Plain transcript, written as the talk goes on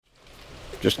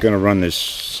Just going to run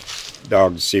this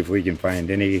dog to see if we can find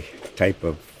any type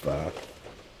of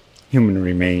human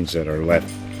remains that are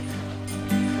left.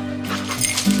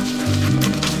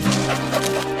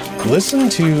 Listen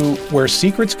to Where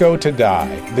Secrets Go to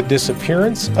Die, The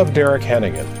Disappearance of Derek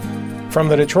Hennigan. From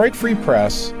the Detroit Free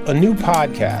Press, a new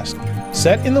podcast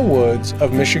set in the woods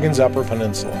of Michigan's Upper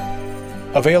Peninsula.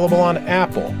 Available on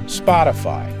Apple,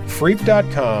 Spotify,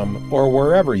 Freep.com, or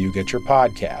wherever you get your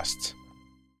podcasts.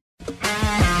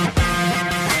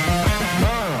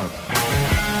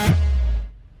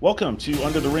 Welcome to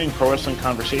Under the Ring Pro Wrestling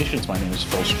Conversations. My name is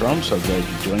Phil Strum, so glad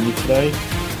you joined me today.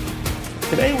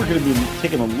 Today we're going to be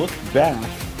taking a look back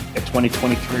at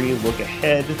 2023, look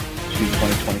ahead to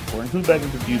 2024, and who better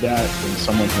to do that than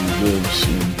someone who lives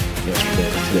in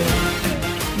yesterday, today,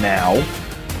 and now.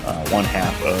 One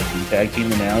half of the tag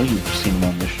team, and now you've seen him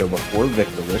on this show before, Vik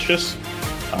Dalishus.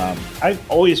 I've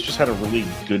always just had a really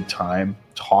good time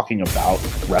talking about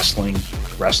wrestling,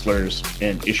 wrestlers,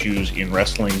 and issues in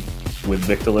wrestling with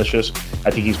Vik Dalishus.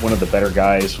 I think he's one of the better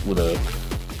guys with a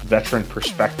veteran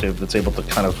perspective that's able to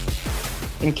kind of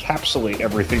encapsulate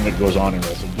everything that goes on in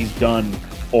wrestling. He's done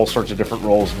all sorts of different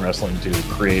roles in wrestling too,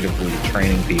 creatively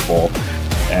training people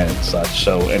and such.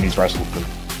 So, and he's wrestled for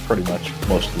pretty much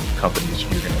most of the companies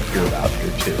you're going to hear about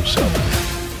here too. So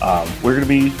we're going to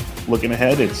be looking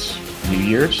ahead. It's New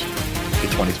Year's to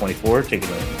 2024, taking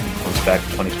a close back to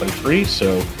 2023.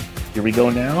 So here we go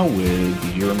now with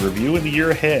the year in review and the year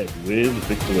ahead with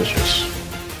Vik Dalishus.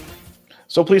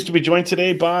 So pleased to be joined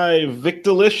today by Vik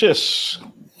Dalishus.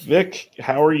 Vik,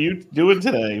 how are you doing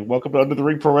today? Welcome to Under the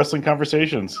Ring Pro Wrestling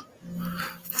Conversations.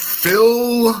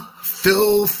 Philip,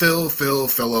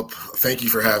 thank you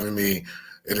for having me.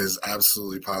 It is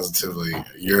absolutely positively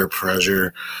your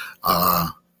pleasure.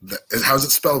 How's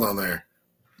it spelled on there?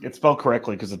 It's spelled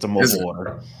correctly because it's a mobile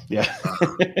order. Yeah.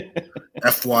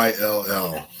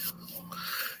 Fyll.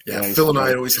 Yeah, nice. Phil and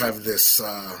I always have this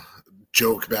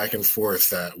joke back and forth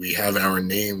that we have our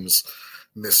names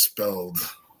misspelled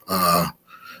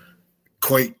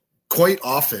quite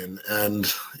often,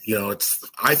 and you know,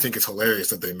 I think it's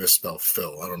hilarious that they misspell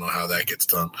Phil. I don't know how that gets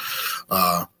done.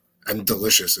 And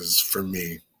Delicious is, for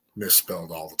me,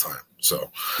 misspelled all the time.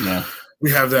 So yeah,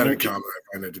 we have that in common.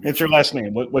 I find it to be it's your last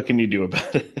name. What can you do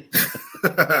about it?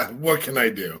 What can I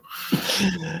do?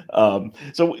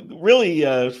 So really,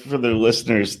 for the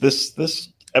listeners, this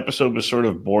episode was sort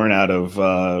of born out of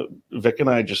Vik and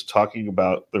I just talking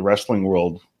about the wrestling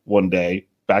world one day,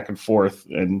 back and forth,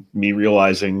 and me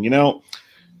realizing,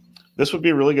 this would be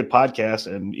a really good podcast,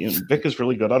 and Vik is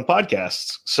really good on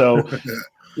podcasts. So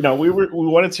we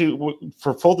wanted to,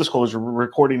 for full disclosure, we're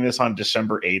recording this on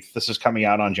December 8th. This is coming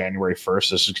out on January 1st.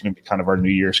 This is going to be kind of our New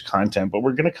Year's content, but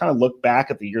we're going to kind of look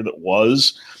back at the year that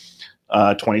was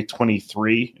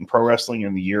 2023 in pro wrestling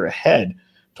and the year ahead,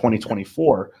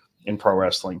 2024 in pro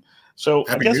wrestling. So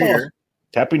Happy New Year.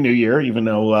 Happy New Year, even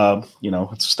though,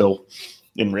 it's still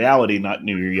in reality not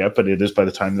New Year yet, but it is by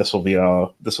the time this will be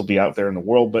out there in the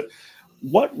world. But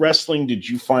what wrestling did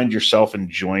you find yourself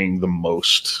enjoying the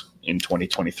most in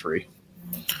 2023?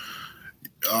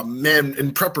 Man,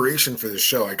 in preparation for the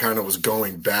show, I kind of was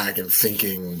going back and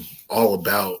thinking all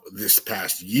about this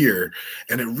past year,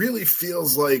 and it really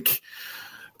feels like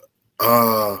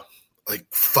 5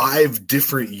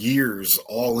 different years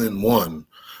all in one.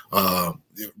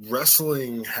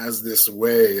 Wrestling has this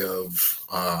way of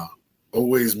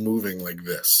always moving like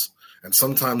this. And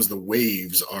sometimes the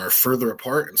waves are further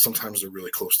apart and sometimes they're really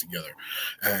close together.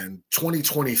 And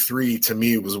 2023 to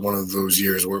me was one of those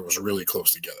years where it was really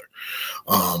close together.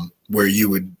 Where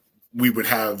we would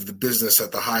have the business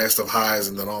at the highest of highs,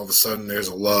 and then all of a sudden there's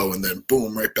a low, and then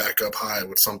boom, right back up high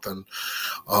with something.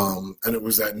 And it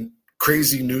was that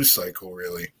crazy news cycle,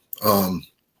 really. And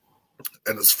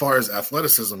as far as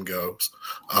athleticism goes,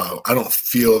 I don't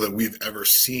feel that we've ever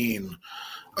seen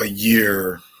a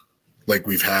year like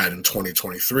we've had in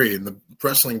 2023, and the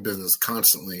wrestling business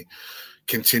constantly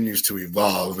continues to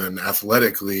evolve, and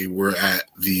athletically we're at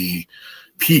the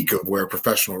peak of where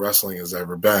professional wrestling has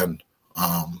ever been.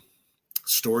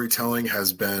 Storytelling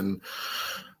has been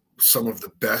some of the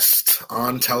best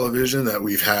on television that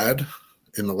we've had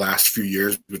in the last few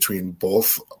years between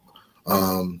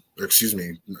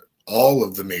all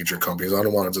of the major companies. I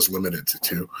don't want to just limit it to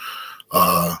 2.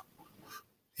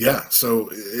 Yeah, so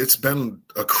it's been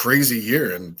a crazy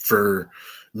year. And for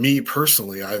me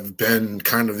personally, I've been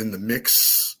kind of in the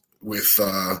mix with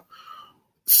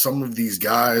some of these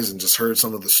guys and just heard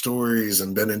some of the stories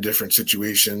and been in different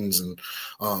situations and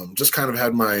just kind of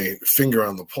had my finger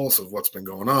on the pulse of what's been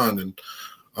going on, and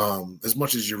as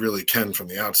much as you really can from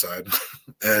the outside.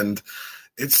 And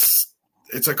it's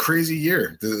it's a crazy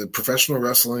year. The professional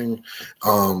wrestling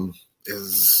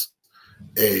is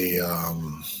a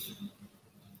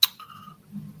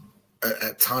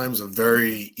at times a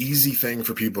very easy thing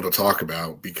for people to talk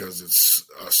about because it's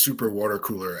a super water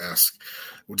cooler-esque.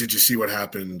 Well, did you see what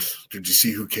happened? Did you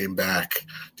see who came back?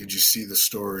 Did you see the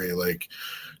story? Like,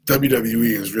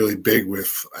 WWE is really big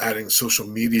with adding social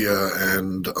media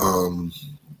and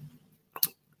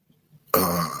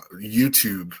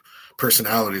YouTube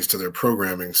personalities to their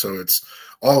programming. So it's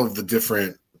all of the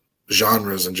different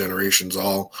genres and generations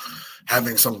all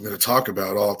having something to talk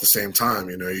about all at the same time.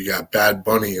 You know, you got Bad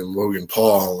Bunny and Logan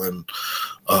Paul, and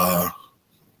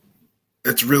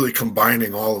it's really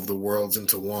combining all of the worlds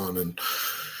into one. And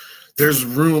there's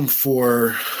room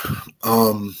for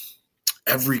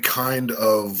every kind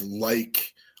of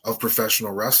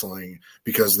professional wrestling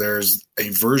because there's a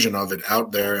version of it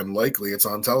out there, and likely it's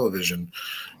on television.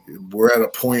 We're at a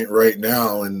point right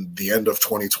now in the end of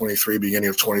 2023, beginning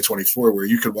of 2024, where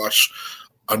you could watch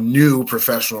a new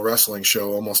professional wrestling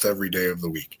show almost every day of the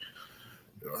week.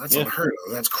 That's unheard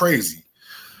of. That's crazy.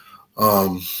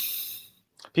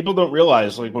 People don't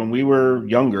realize, like, when we were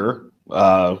younger,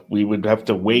 we would have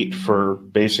to wait for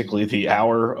basically the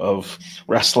hour of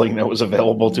wrestling that was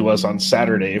available to us on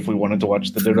Saturday if we wanted to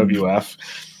watch the WWF.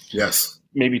 Yes.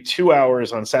 Maybe 2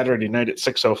 hours on Saturday night at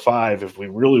 6:05 if we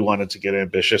really wanted to get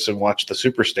ambitious and watch the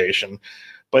Superstation.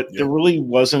 But there really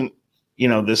wasn't,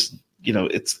 this,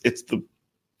 it's the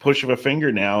push of a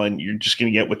finger now, and you're just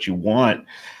going to get what you want.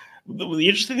 The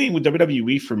interesting thing with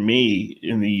WWE for me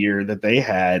in the year that they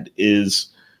had is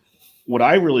what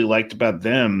I really liked about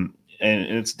them, and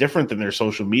it's different than their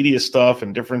social media stuff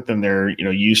and different than their,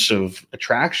 use of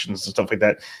attractions and stuff like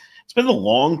that. It's been the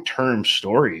long-term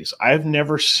stories. I've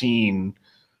never seen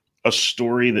a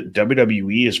story that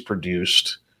WWE has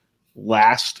produced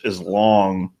last as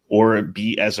long or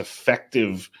be as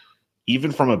effective,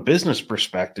 even from a business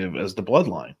perspective, as the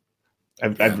Bloodline.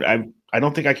 I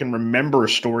don't think I can remember a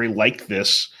story like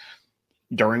this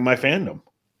during my fandom.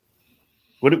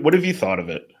 What have you thought of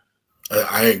it?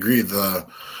 I agree.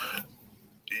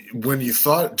 When you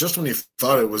thought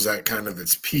it was at kind of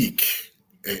its peak,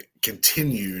 it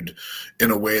continued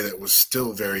in a way that was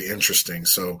still very interesting.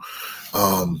 So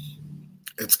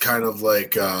it's kind of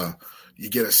like you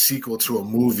get a sequel to a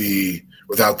movie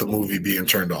without the movie being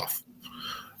turned off.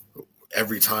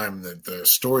 Every time that the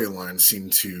storylines seem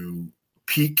to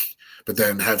peak, but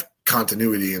then have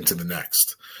continuity into the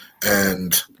next.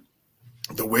 And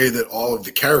the way that all of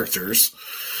the characters,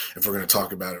 if we're going to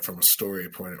talk about it from a story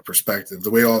point of perspective,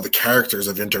 the way all the characters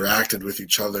have interacted with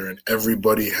each other and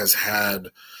everybody has had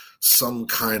some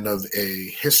kind of a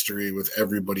history with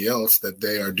everybody else that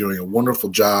they are doing a wonderful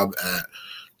job at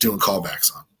doing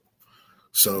callbacks on.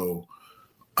 So,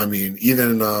 I mean,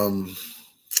 even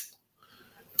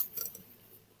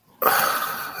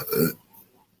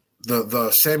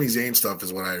the Sami Zayn stuff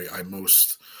is what I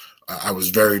was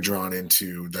very drawn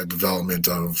into, that development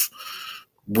of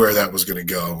where that was going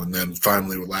to go. And then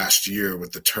finally last year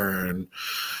with the turn,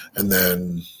 and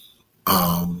then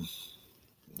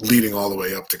leading all the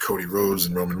way up to Cody Rhodes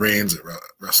and Roman Reigns at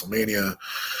WrestleMania,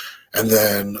 and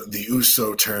then the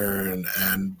Uso turn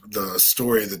and the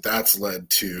story that's led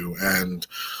to. And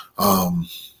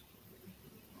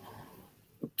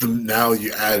now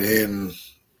you add in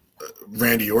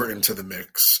Randy Orton to the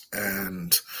mix,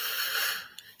 and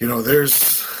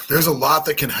there's a lot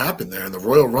that can happen there, and the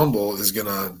Royal Rumble is going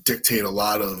to dictate a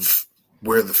lot of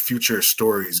where the future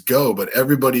stories go, but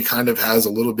everybody kind of has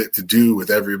a little bit to do with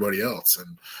everybody else,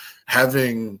 and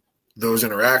having those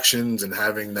interactions and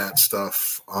having that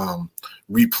stuff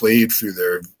replayed through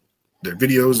their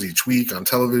videos each week on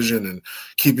television and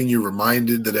keeping you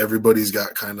reminded that everybody's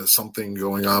got kind of something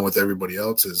going on with everybody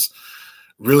else has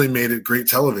really made it great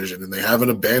television, and they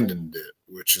haven't abandoned it,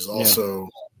 which is also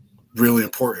really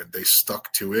important. They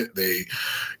stuck to it. They,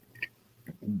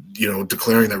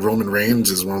 declaring that Roman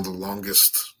Reigns is one of the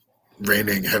longest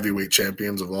reigning heavyweight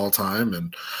champions of all time.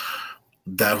 And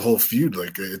that whole feud,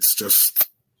 like, it's just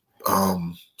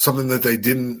something that they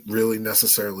didn't really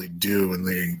necessarily do in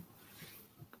the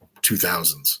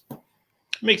 2000s.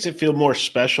 Makes it feel more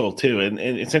special too. And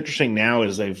it's interesting now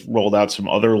as they've rolled out some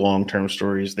other long-term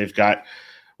stories. They've got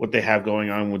what they have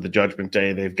going on with the Judgment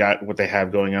Day. They've got what they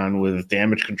have going on with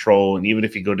Damage Control. And even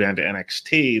if you go down to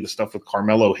NXT, the stuff with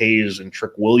Carmelo Hayes and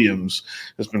Trick Williams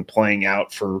has been playing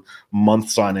out for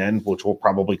months on end, which will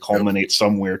probably culminate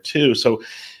somewhere too. So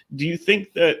do you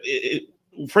think that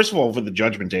first of all, for the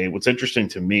Judgment Day, what's interesting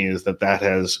to me is that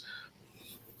has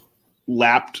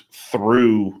lapped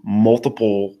through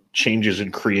multiple changes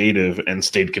in creative and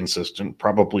stayed consistent,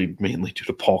 probably mainly due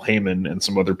to Paul Heyman and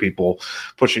some other people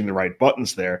pushing the right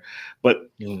buttons there. But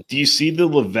do you see the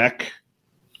Levesque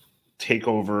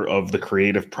takeover of the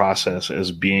creative process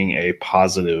as being a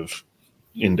positive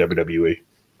in WWE?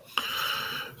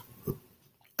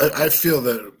 I feel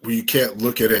that we can't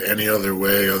look at it any other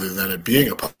way other than it being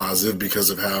a positive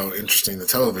because of how interesting the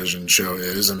television show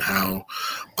is and how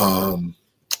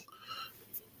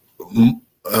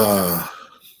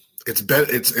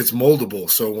it's moldable.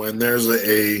 So when there's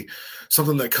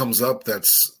something that comes up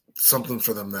that's something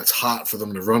for them that's hot for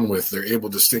them to run with, they're able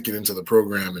to stick it into the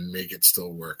program and make it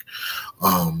still work.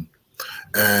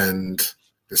 And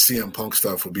the CM Punk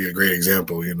stuff would be a great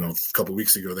example. You know, a couple of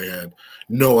weeks ago, they had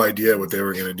no idea what they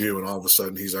were going to do. And all of a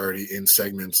sudden he's already in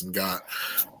segments and got,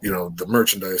 you know, the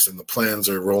merchandise and the plans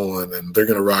are rolling and they're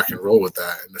going to rock and roll with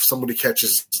that. And if somebody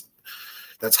catches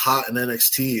that's hot in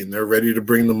NXT and they're ready to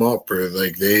bring them up, or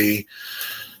like they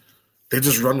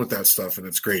just run with that stuff. And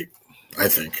it's great. I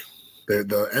think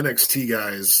the NXT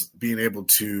guys being able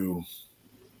to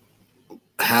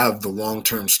have the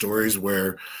long-term stories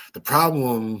where the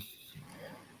problem,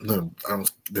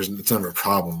 it's never a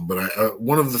problem, but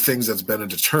one of the things that's been a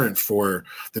deterrent for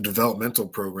the developmental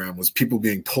program was people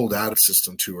being pulled out of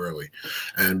system too early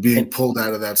and being pulled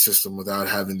out of that system without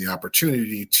having the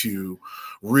opportunity to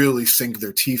really sink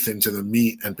their teeth into the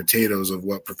meat and potatoes of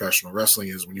what professional wrestling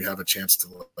is when you have a chance to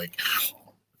like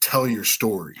tell your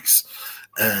stories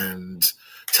and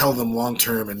tell them long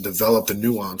term and develop the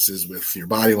nuances with your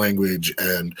body language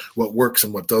and what works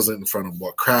and what doesn't in front of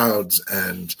what crowds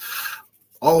and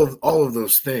all of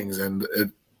those things. And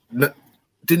it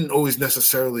didn't always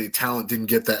necessarily, talent didn't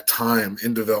get that time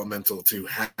in developmental to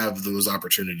have those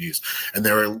opportunities. And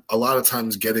there are a lot of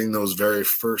times getting those very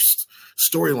first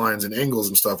storylines and angles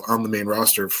and stuff on the main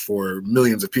roster for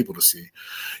millions of people to see.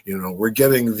 You know, we're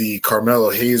getting the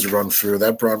Carmelo Hayes run through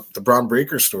that. The Braun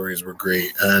Breaker stories were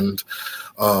great. And,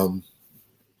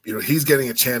 you know, he's getting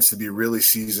a chance to be really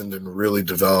seasoned and really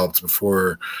developed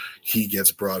before he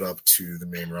gets brought up to the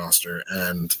main roster.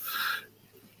 And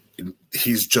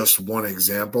he's just one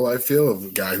example, I feel, of a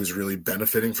guy who's really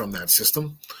benefiting from that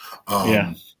system.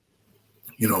 You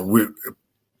know,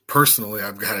 personally,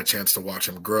 I've had a chance to watch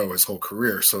him grow his whole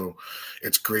career. So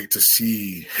it's great to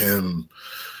see him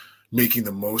making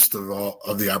the most of all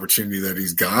of the opportunity that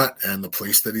he's got and the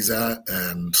place that he's at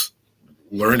and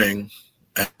learning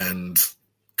and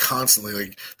constantly,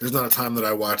 like, there's not a time that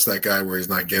I watch that guy where he's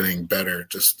not getting better,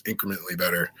 just incrementally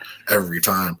better every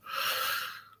time.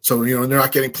 So, you know, they're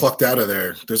not getting plucked out of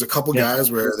there. There's a couple guys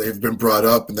where they've been brought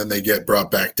up and then they get brought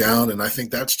back down. And I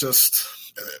think that's just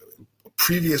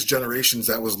previous generations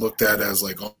that was looked at as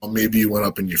like, oh, maybe you went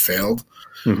up and you failed.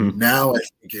 Mm-hmm. Now I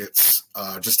think it's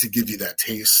just to give you that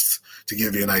taste, to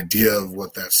give you an idea of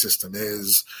what that system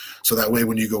is. So that way,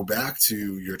 when you go back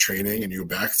to your training and you go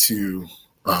back to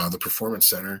the performance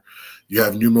center, you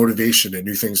have new motivation and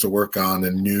new things to work on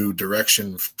and new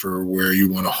direction for where you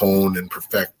want to hone and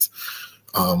perfect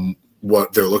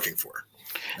what they're looking for.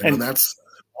 And that's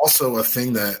also a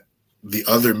thing that the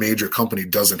other major company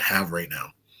doesn't have right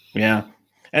now. Yeah.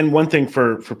 And one thing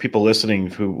for people listening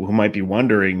who might be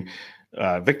wondering,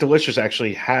 Vik Dalishus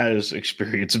actually has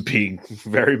experience of being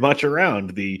very much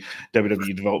around the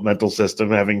WWE developmental system,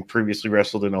 having previously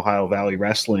wrestled in Ohio Valley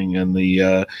Wrestling in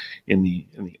the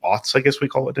aughts, I guess we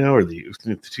call it now, or the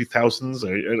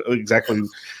 2000s, exactly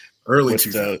early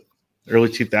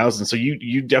 2000s. So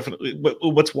you definitely.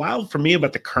 What's wild for me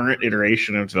about the current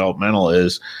iteration of developmental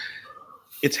is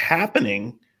it's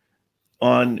happening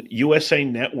on USA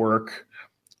Network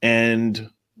and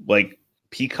like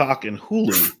Peacock and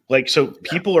Hulu. Like, so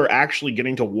people are actually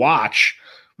getting to watch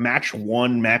match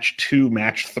 1, match 2,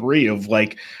 match 3 of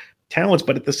like talents,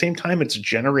 but at the same time, it's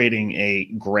generating a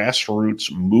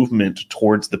grassroots movement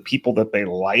towards the people that they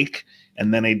like,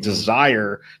 and then a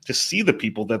desire to see the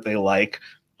people that they like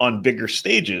on bigger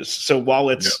stages. So while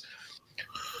it's,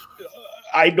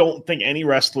 I don't think any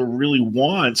wrestler really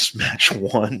wants match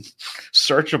 1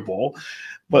 searchable.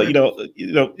 But, you know,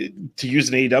 to use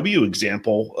an AEW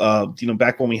example,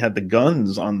 back when we had the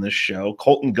Guns on this show,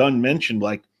 Colton Gunn mentioned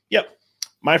like, yep,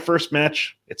 my first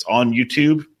match, it's on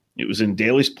YouTube. It was in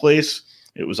Daly's Place.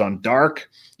 It was on Dark.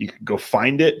 You could go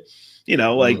find it. You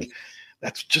know, like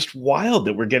that's just wild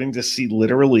that we're getting to see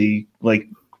literally like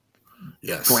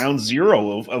ground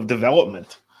zero of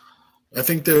development. I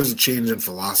think there's a change in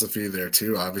philosophy there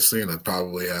too, obviously, and it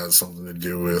probably has something to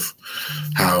do with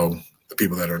how the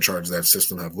people that are in charge of that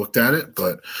system have looked at it.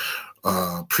 But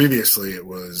previously it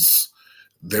was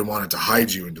they wanted to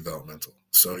hide you in developmental.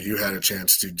 So you had a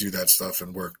chance to do that stuff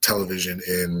and work television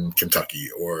in Kentucky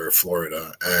or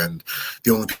Florida. And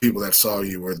the only people that saw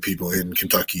you were the people in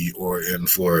Kentucky or in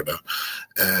Florida.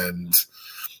 And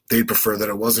they prefer that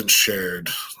it wasn't shared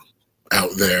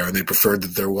out there. And they preferred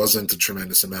that there wasn't a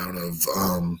tremendous amount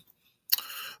of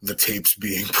the tapes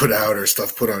being put out or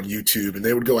stuff put on YouTube. And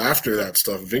they would go after that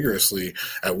stuff vigorously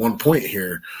at one point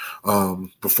here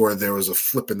before there was a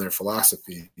flip in their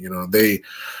philosophy.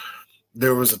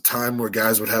 There was a time where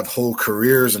guys would have whole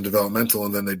careers in developmental,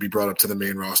 and then they'd be brought up to the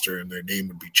main roster and their name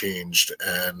would be changed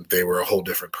and they were a whole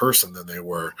different person than they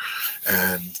were.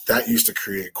 And that used to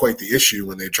create quite the issue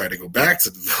when they tried to go back to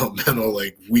developmental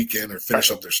like week in or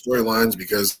finish up their storylines,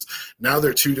 because now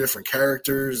they're two different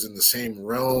characters in the same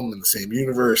realm, in the same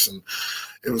universe. And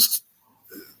it was,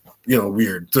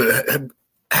 weird.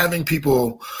 Having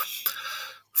people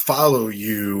follow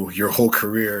you your whole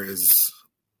career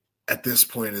at this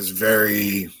point is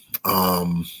very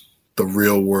the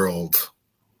real world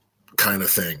kind of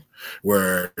thing,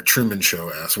 where a Truman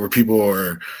Show-esque, where people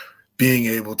are being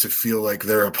able to feel like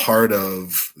they're a part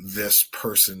of this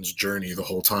person's journey the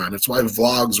whole time. It's why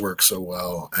vlogs work so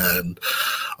well. And,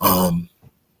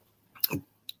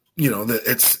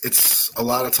 it's a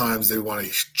lot of times they want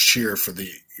to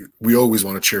we always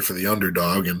want to cheer for the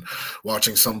underdog, and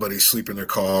watching somebody sleep in their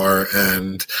car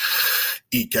and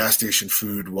eat gas station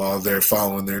food while they're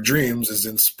following their dreams is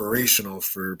inspirational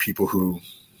for people who,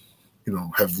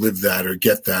 have lived that or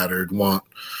get that or want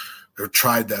or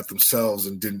tried that themselves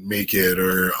and didn't make it,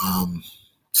 or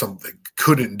something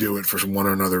couldn't do it for one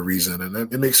or another reason.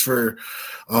 And it makes for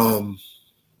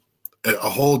a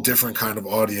whole different kind of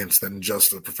audience than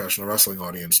just a professional wrestling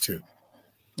audience too.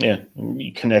 Yeah,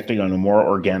 connecting on a more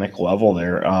organic level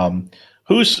there.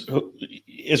 Is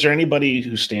there anybody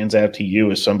who stands out to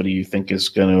you as somebody you think is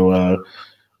going to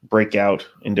break out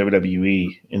in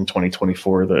WWE in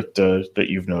 2024 that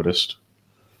you've noticed?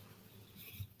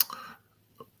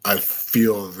 I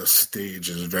feel the stage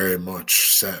is very much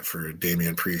set for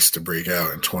Damian Priest to break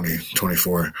out in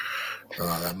 2024.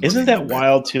 Isn't that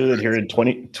wild too, that here in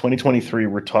 2023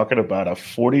 we're talking about a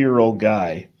 40-year-old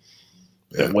guy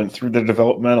that went through the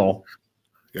developmental,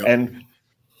 and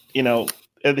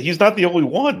he's not the only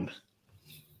one.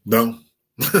 No,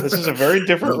 this is a very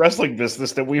different wrestling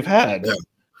business that we've had. Yeah.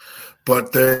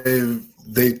 But they've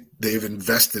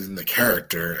invested in the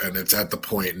character, and it's at the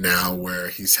point now where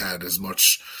he's had as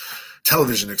much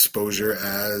television exposure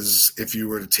as if you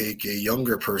were to take a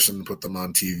younger person and put them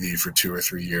on TV for 2 or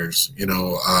 3 years.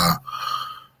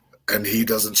 And he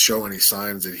doesn't show any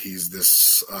signs that he's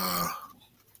this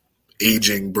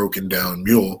aging, broken down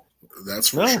mule. That's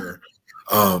for sure.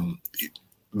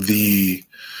 The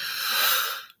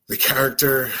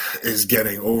character is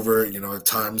getting over, at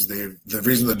times the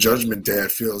reason the Judgment Day I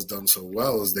feel has done so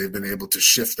well is they've been able to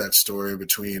shift that story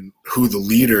between who the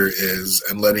leader is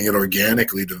and letting it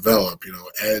organically develop,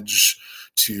 Edge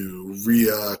to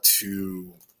Rhea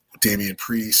to Damian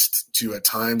Priest to at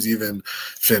times even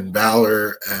Finn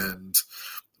Balor, and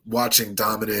watching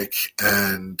Dominic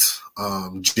and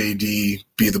JD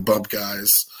be the bump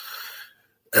guys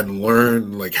and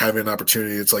learn, like having an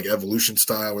opportunity. It's like Evolution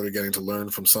style where they're getting to learn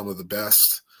from some of the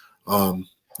best.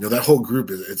 That whole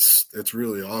group, it's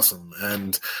really awesome.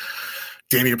 And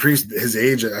Damian Priest, his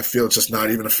age, I feel it's just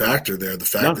not even a factor there. The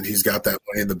fact that he's got that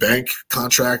Money in the Bank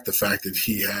contract, the fact that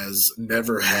he has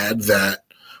never had that,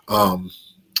 no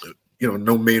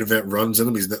main event runs in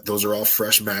him. Those are all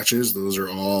fresh matches. Those are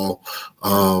all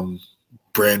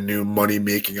brand new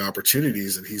money-making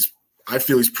opportunities. And I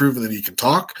feel he's proven that he can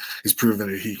talk. He's proven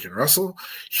that he can wrestle.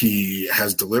 He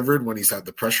has delivered when he's had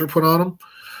the pressure put on him.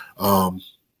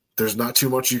 There's not too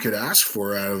much you could ask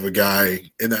for out of a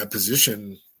guy in that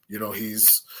position. He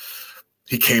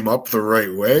came up the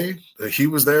right way. He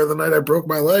was there the night I broke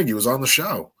my leg. He was on the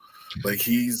show.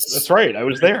 That's right. I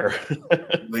was there.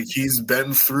 He's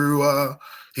been through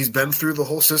the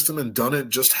whole system and done it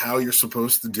just how you're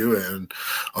supposed to do it. And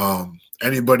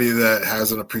anybody that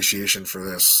has an appreciation for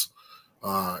this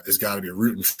has got to be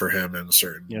rooting for him in a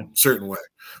certain way,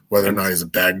 whether or not he's a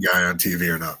bad guy on TV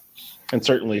or not. And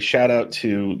certainly shout out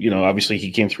to, obviously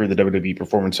he came through the WWE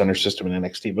Performance Center system in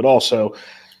NXT, but also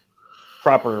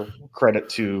proper credit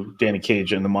to Danny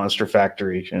Cage and the Monster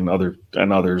Factory and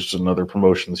others and other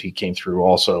promotions he came through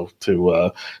also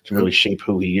to really shape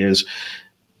who he is.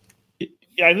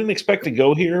 I didn't expect to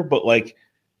go here, but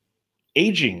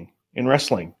aging in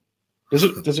wrestling,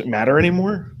 does it matter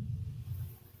anymore?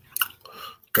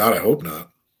 God, I hope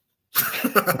not.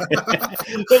 But hey,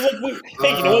 you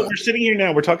know what? We're sitting here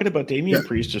now. We're talking about Damian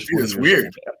Priest, just 40 it's years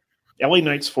weird. old. LA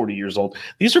Knight's 40 years old.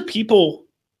 These are people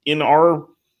in our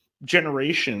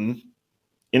generation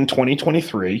in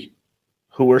 2023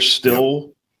 who are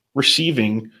still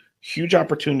receiving huge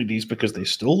opportunities because they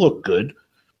still look good.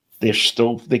 They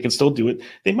can still do it.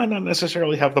 They might not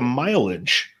necessarily have the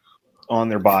mileage on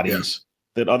their bodies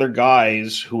that other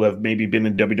guys who have maybe been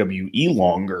in WWE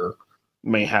longer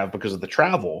may have because of the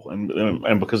travel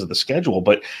and because of the schedule.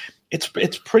 But it's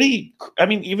pretty. I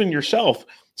mean, even yourself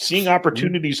seeing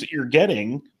opportunities that you're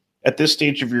getting at this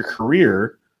stage of your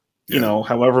career, you know,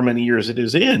 however many years it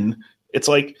is in, it's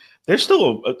like there's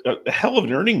still a hell of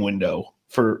an earning window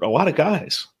for a lot of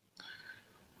guys.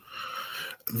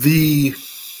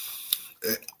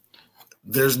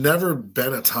 There's never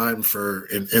been a time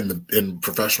in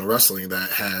professional wrestling that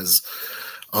has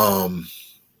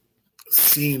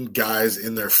seen guys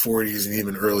in their 40s and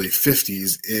even early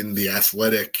 50s in the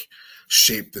athletic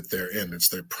shape that they're in. It's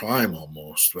their prime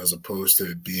almost, as opposed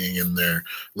to being in their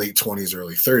late 20s,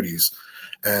 early 30s.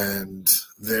 And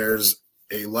there's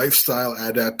a lifestyle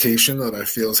adaptation that I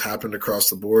feel has happened across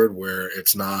the board, where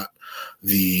it's not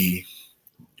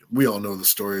we all know the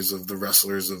stories of the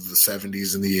wrestlers of the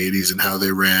 70s and the 80s and how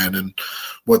they ran and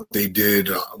what they did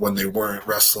when they weren't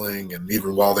wrestling and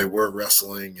even while they were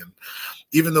wrestling. And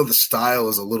even though the style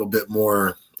is a little bit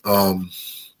more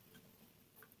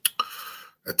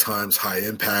at times high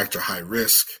impact or high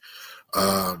risk,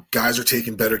 guys are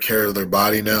taking better care of their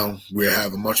body now. We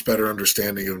have a much better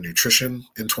understanding of nutrition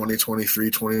in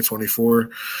 2023,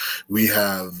 2024. We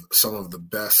have some of the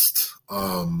best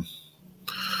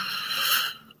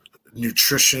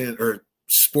nutrition or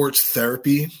sports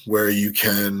therapy where you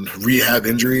can rehab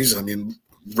injuries. I mean,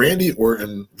 Randy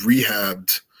Orton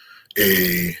rehabbed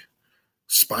a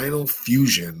spinal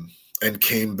fusion and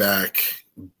came back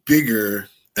bigger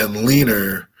and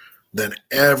leaner than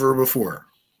ever before.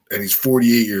 And he's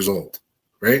 48 years old,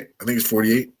 right? I think he's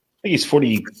 48. I think he's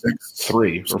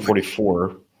 43 or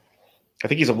 44. I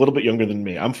think he's a little bit younger than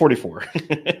me. I'm 44.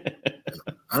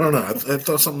 I don't know. I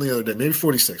thought something the other day, maybe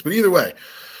 46. But either way,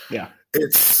 yeah,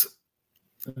 it's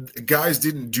guys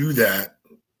didn't do that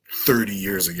 30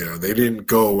 years ago. They didn't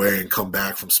go away and come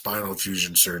back from spinal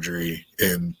fusion surgery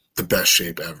in the best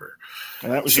shape ever.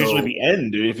 And that was usually the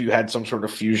end if you had some sort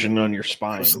of fusion on your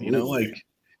spine. Absolutely. You know, like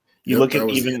you look at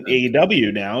even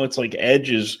AEW now, it's like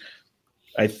Edge is,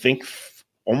 I think,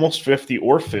 almost 50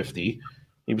 or 50.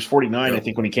 He was 49, I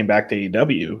think, when he came back to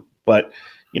AEW. But,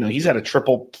 you know, he's had a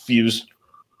triple fused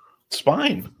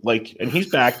spine, like, and he's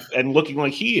back and looking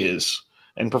like he is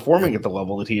and performing at the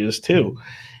level that he is too.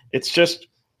 It's just,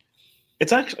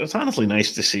 it's honestly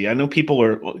nice to see. I know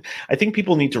I think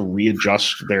people need to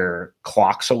readjust their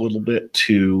clocks a little bit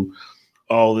to,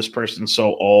 oh, this person's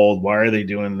so old. Why are they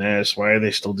doing this? Why are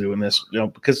they still doing this? You know,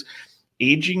 because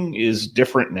aging is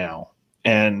different now.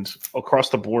 And across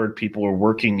the board, people are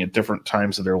working at different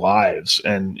times of their lives.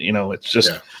 And, you know, it's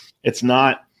just, it's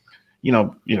not, you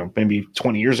know, maybe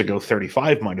 20 years ago,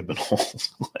 35 might've been old.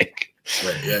 Like,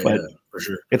 but for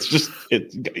sure. It's just,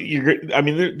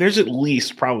 there's at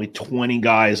least probably 20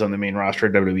 guys on the main roster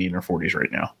of WWE in their 40s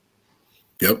right now.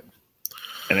 Yep.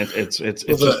 And it's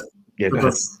the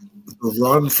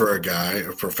run for a guy,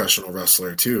 a professional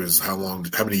wrestler too, is how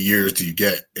many years do you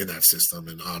get in that system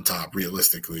and on top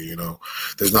realistically, you know,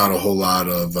 there's not a whole lot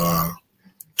of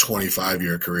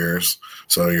 25-year careers.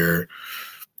 So you're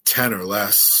 10 or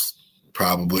less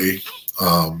probably,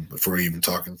 if we're even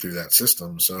talking through that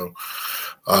system. So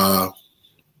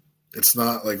it's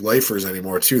not like lifers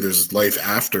anymore too. There's life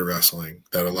after wrestling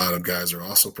that a lot of guys are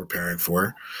also preparing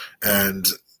for. And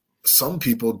some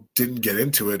people didn't get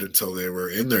into it until they were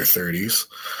in their 30s.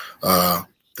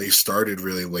 They started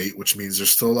really late, which means there's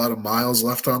still a lot of miles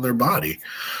left on their body.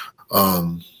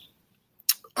 I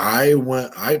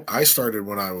started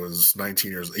when I was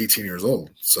 18 years old.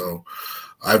 So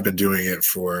I've been doing it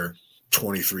for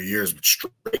 23 years, but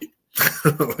straight.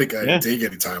 Like I didn't take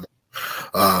any time.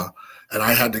 And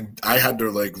I had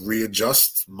to like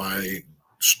readjust my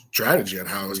strategy on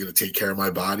how I was going to take care of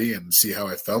my body and see how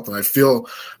I felt. And I feel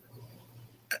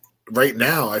right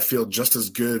now, I feel just as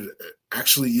good,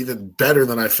 actually even better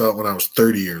than I felt when I was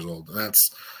 30 years old. And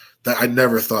I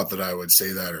never thought that I would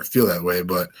say that or feel that way,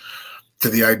 but to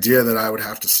the idea that I would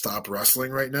have to stop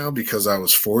wrestling right now because I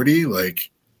was 40, like,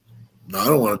 no, I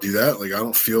don't want to do that. Like, I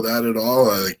don't feel that at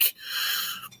all. I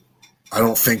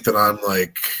don't think that I'm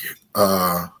like,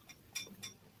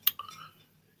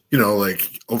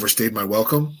 like overstayed my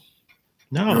welcome.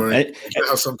 No, you know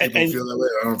how some people feel that way.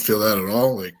 I don't feel that at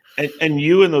all. Like, and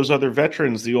you and those other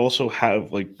veterans, you also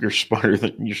have like you're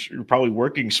probably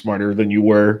working smarter than you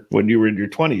were when you were in your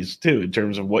 20s too, in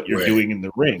terms of what you're doing in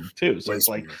the ring too. So it's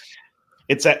like,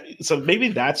 So maybe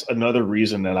that's another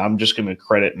reason that I'm just going to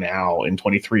credit now in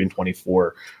 23 and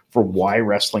 24 for why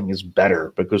wrestling is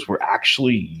better, because we're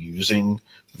actually using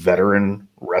veteran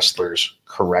wrestlers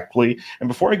correctly. And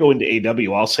before I go into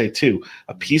AW, I'll say too,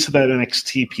 a piece of that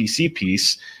NXT PC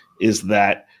piece is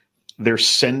that they're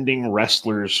sending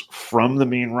wrestlers from the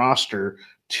main roster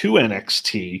to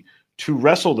NXT to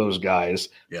wrestle those guys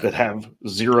that have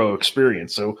zero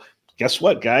experience. So guess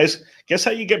what, guys? Guess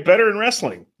how you get better in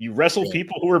wrestling? You wrestle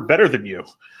people who are better than you.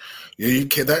 Yeah, you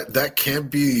can. That can't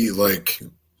be like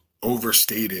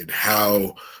overstated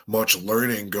how much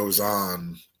learning goes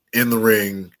on in the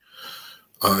ring.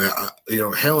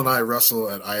 Hale and I wrestle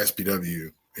at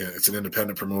ISPW. Yeah, it's an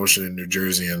independent promotion in New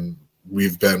Jersey, and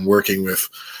we've been working with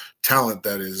talent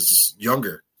that is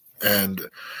younger, and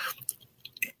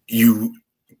you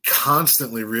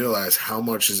constantly realize how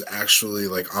much is actually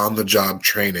like on the job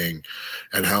training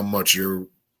and how much you're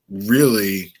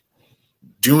really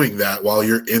doing that while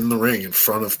you're in the ring in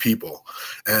front of people.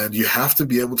 And you have to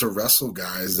be able to wrestle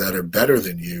guys that are better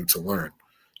than you to learn.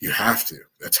 You have to.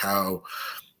 That's how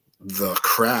the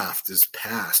craft is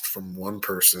passed from one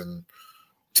person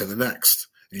to the next.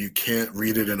 You can't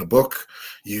read it in a book.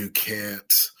 You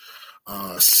can't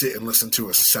sit and listen to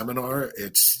a seminar.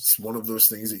 It's one of those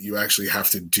things that you actually have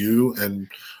to do and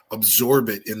absorb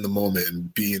it in the moment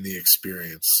and be in the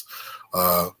experience.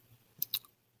 And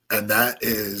that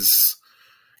is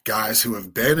guys who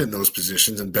have been in those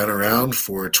positions and been around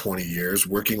for 20 years,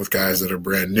 working with guys that are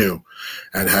brand new,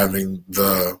 and having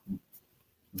the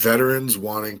veterans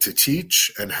wanting to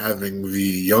teach and having the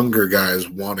younger guys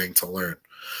wanting to learn.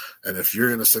 And if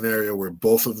you're in a scenario where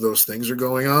both of those things are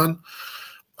going on,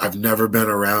 I've never been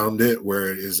around it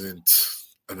where it isn't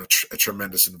a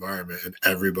tremendous environment and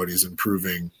everybody's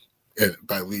improving it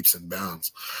by leaps and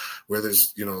bounds. Where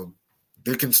there's,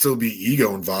 there can still be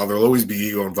ego involved. There'll always be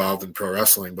ego involved in pro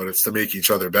wrestling, but it's to make each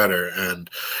other better.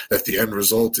 And if the end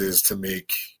result is to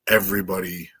make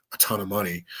everybody a ton of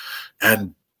money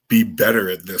and be better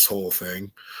at this whole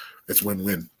thing, it's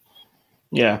win-win.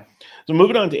 Yeah. So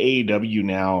moving on to AEW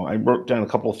now, I wrote down a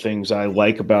couple of things I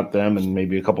like about them and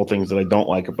maybe a couple of things that I don't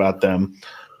like about them.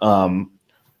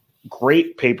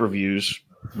 Great pay-per-views,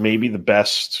 maybe the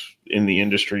best in the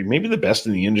industry, maybe the best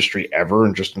in the industry ever,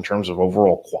 and just in terms of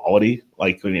overall quality.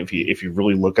 Like if you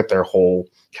really look at their whole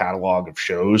catalog of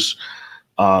shows,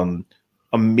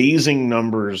 amazing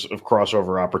numbers of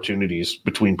crossover opportunities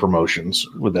between promotions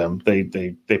with them.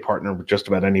 They partner with just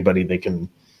about anybody they can.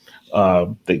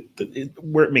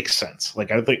 Where it makes sense.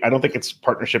 Like I don't think it's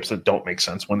partnerships that don't make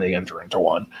sense when they enter into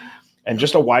one, and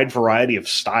just a wide variety of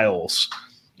styles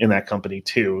in that company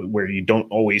too, where you don't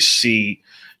always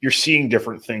you're seeing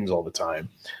different things all the time.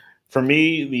 For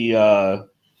me, the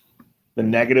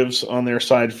negatives on their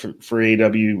side for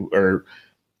AEW are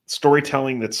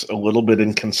storytelling that's a little bit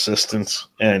inconsistent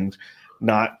and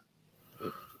not.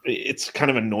 It's kind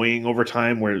of annoying over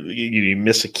time where you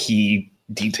miss a key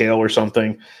detail or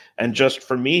something. And just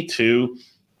for me too,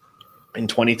 in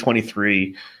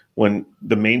 2023, when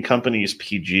the main company is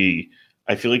PG,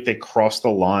 I feel like they cross the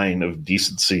line of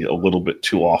decency a little bit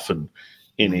too often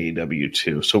in AEW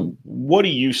too. So what do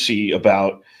you see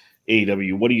about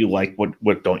AEW? What do you like?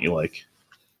 What don't you like?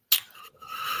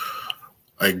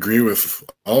 I agree with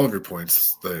all of your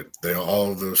points. That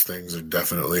all of those things are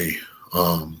definitely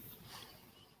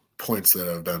points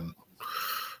that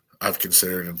I've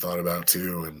considered and thought about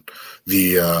too. And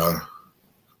the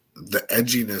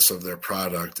edginess of their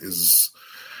product is,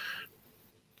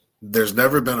 there's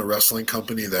never been a wrestling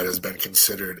company that has been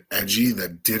considered edgy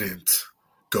that didn't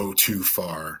go too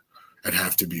far and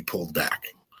have to be pulled back.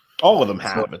 All of them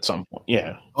have at some point.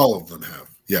 Yeah. All of them have.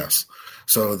 Yes.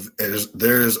 So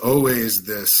there's always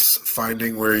this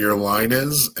finding where your line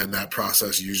is, and that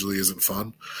process usually isn't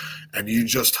fun. And you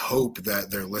just hope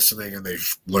that they're listening and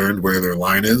they've learned where their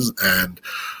line is. And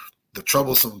the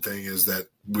troublesome thing is that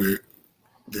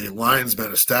the line's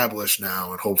been established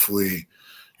now, and hopefully,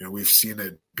 we've seen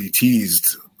it be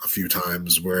teased a few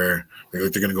times where they're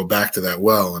going to go back to that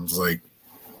well, and it's like,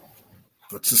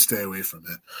 let's just stay away from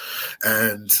it.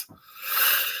 And,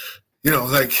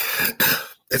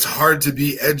 it's hard to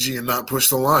be edgy and not push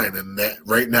the line. And that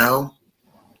right now,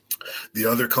 the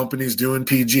other company's doing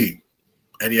PG,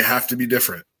 and you have to be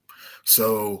different.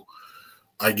 So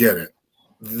I get it.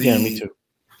 Yeah, me too.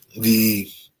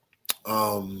 The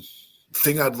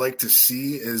thing I'd like to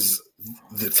see is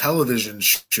the television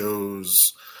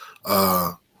shows,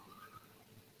 the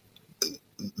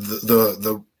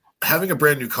having a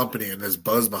brand new company and there's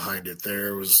buzz behind it.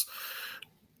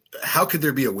 How could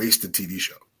there be a wasted TV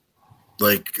show?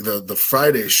 like the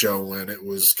Friday show when it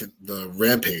was the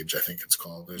Rampage, I think it's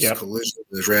called. There's Collision,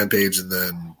 there's Rampage, and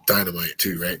then Dynamite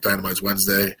too, right? Dynamite's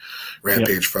Wednesday,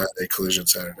 Rampage Friday, Collision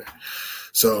Saturday.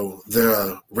 So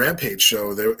the Rampage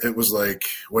show, it was like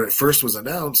when it first was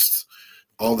announced,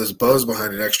 all this buzz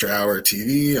behind an extra hour of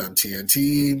TV on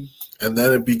TNT, and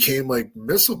then it became like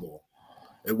missable.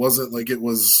 It wasn't like it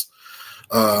was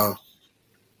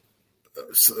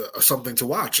something to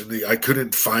watch, and I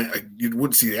couldn't find. You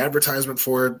wouldn't see the advertisement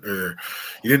for it, or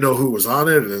you didn't know who was on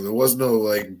it, or there was no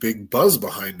like big buzz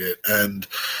behind it. And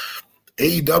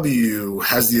AEW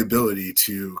has the ability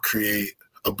to create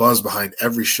a buzz behind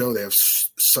every show. They have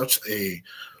such a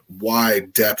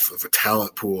wide depth of a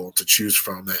talent pool to choose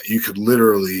from that you could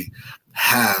literally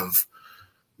have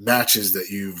matches that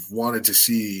you've wanted to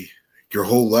see your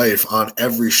whole life on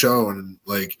every show, and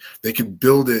like they can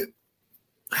build it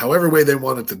however way they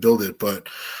wanted to build it. But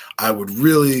I would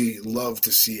really love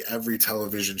to see every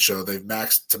television show they've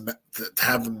to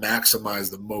have them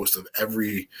maximize the most of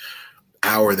every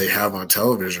hour they have on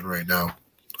television right now.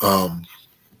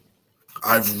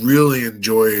 I've really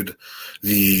enjoyed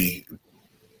the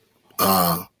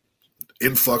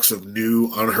influx of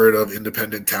new, unheard of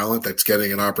independent talent that's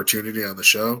getting an opportunity on the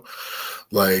show.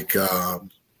 Like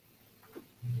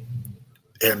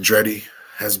Andretti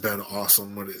has been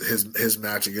awesome with his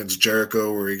match against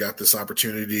Jericho, where he got this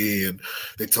opportunity, and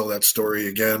they tell that story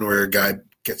again where a guy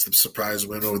gets the surprise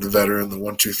win over the veteran, the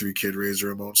 1-2-3 Kid Razor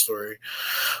Ramon story.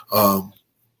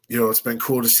 It's been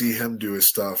cool to see him do his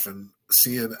stuff, and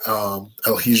seeing El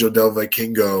Hijo del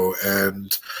Vikingo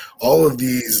and all of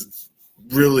these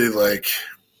really, like,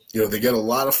 they get a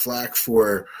lot of flack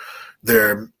for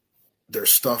their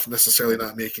stuff necessarily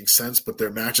not making sense, but their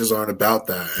matches aren't about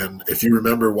that. And if you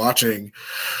remember watching,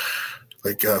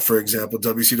 like, for example,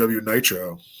 WCW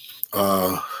Nitro,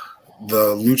 the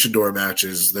Luchador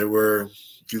matches,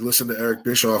 if you listen to Eric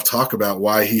Bischoff talk about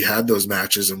why he had those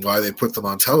matches and why they put them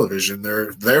on television,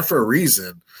 they're there for a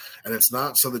reason. And it's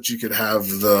not so that you could have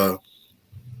the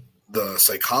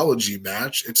psychology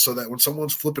match. It's so that when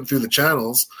someone's flipping through the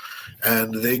channels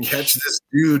and they catch this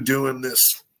dude doing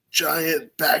this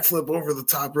giant backflip over the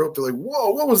top rope, they're like, whoa,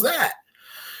 what was that?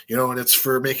 And it's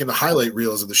for making the highlight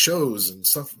reels of the shows and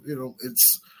stuff.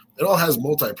 It all has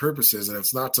multi-purposes, and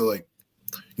it's not to, like,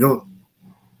 I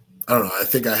don't know. I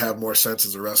think I have more sense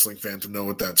as a wrestling fan to know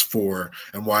what that's for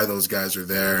and why those guys are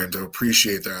there, and to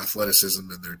appreciate their athleticism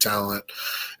and their talent.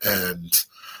 And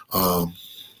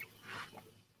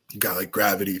you got like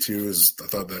Gravity too. I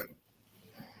thought that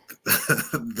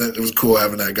that it was cool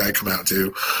having that guy come out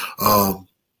too.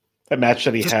 That match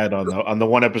that he had on the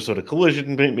one episode of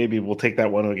Collision, maybe we'll take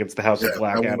that one against the House of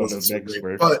Black out of the mix.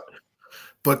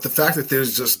 But the fact that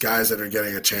there's just guys that are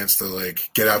getting a chance to, like,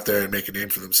 get out there and make a name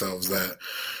for themselves that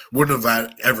wouldn't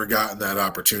have ever gotten that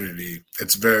opportunity.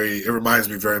 It reminds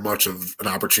me very much of an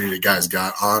opportunity guys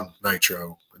got on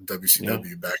Nitro and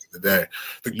WCW back in the day.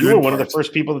 You were one of the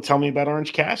first people to tell me about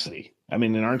Orange Cassidy. I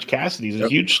mean, and Orange Cassidy's a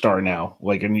huge star now.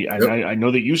 Like, and I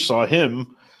know that you saw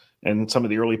him in some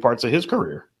of the early parts of his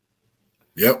career.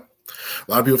 Yep.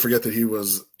 A lot of people forget that he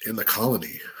was in the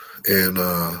Colony in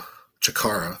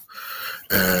Chikara.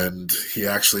 And he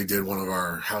actually did one of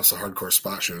our House of Hardcore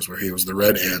spot shows where he was the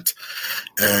Red Ant.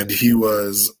 And he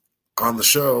was on the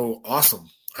show. Awesome.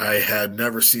 I had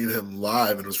never seen him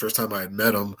live, and it was the first time I had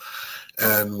met him.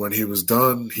 And when he was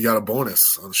done, he got a bonus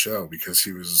on the show because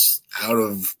he was, out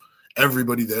of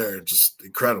everybody there, just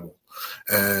incredible.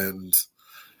 And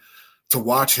to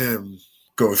watch him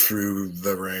go through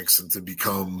the ranks and to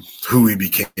become who he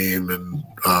became, and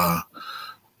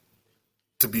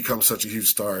to become such a huge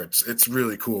star, it's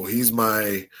really cool. He's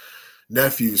my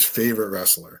nephew's favorite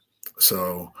wrestler.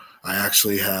 So I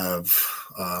actually have,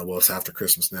 it's after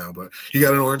Christmas now, but he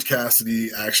got an Orange Cassidy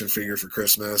action figure for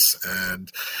Christmas,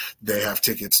 and they have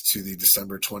tickets to the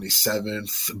December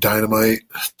 27th Dynamite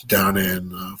down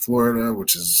in Florida,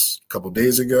 which is a couple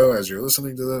days ago as you're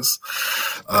listening to this.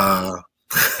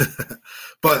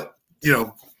 But,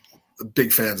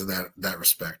 big fans in that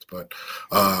respect. But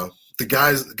the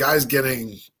guys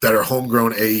getting that are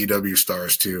homegrown AEW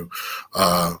stars too,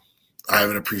 I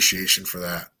have an appreciation for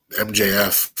that.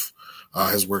 MJF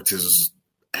has worked his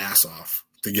ass off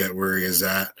to get where he is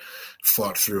at.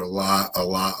 Fought through a lot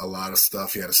of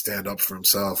stuff. He had to stand up for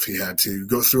himself. He had to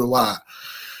go through a lot.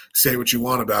 Say what you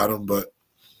want about him, but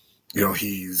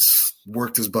he's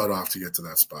worked his butt off to get to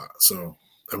that spot. So,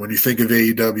 and when you think of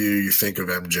AEW, you think of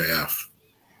MJF.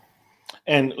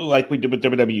 And like we did with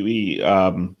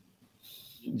WWE,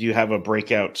 do you have a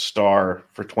breakout star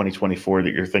for 2024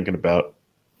 that you're thinking about?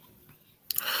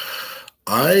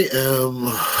 I am,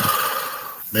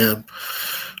 man,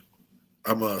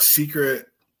 I'm a secret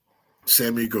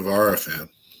Sammy Guevara fan,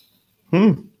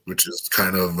 which is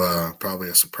kind of probably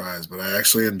a surprise, but I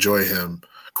actually enjoy him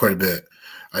quite a bit.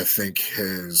 I think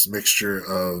his mixture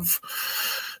of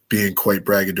being quite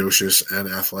braggadocious and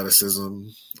athleticism,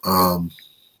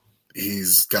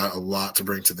 he's got a lot to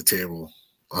bring to the table.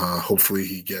 Hopefully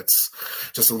he gets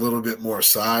just a little bit more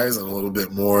size and a little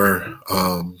bit more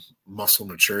muscle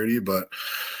maturity, but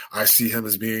I see him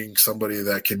as being somebody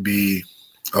that can be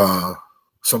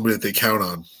somebody that they count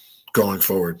on going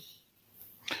forward.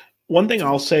 One thing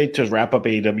I'll say to wrap up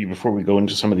AEW before we go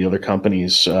into some of the other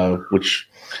companies, which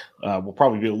will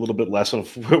probably be a little bit less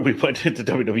of where we went into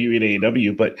WWE and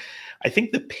AEW, but I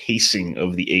think the pacing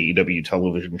of the AEW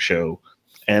television show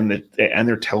and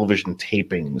their television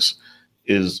tapings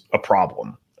is a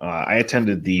problem. I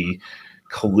attended the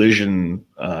Collision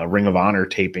Ring of Honor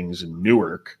tapings in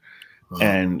Newark,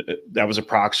 and that was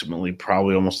approximately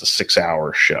probably almost a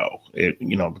 6-hour show.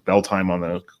 The bell time on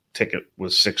the ticket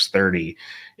was 6:30.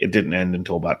 It didn't end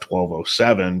until about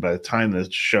 12:07. By the time the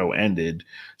show ended,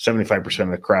 75%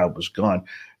 of the crowd was gone.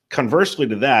 Conversely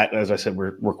to that, as I said,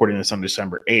 we're recording this on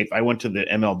December 8th. I went to the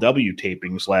MLW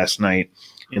tapings last night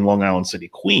in Long Island City,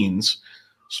 Queens.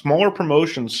 Smaller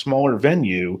promotion, smaller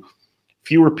venue,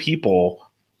 fewer people,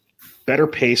 better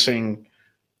pacing,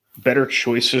 better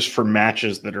choices for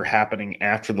matches that are happening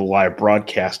after the live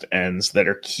broadcast ends that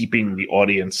are keeping the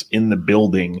audience in the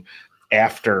building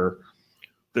after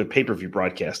the pay-per-view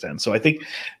broadcast ends. So I think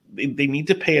they need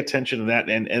to pay attention to that.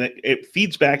 And it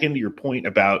feeds back into your point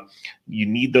about you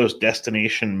need those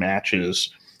destination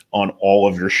matches on all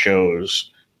of your shows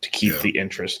to keep the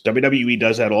interest. WWE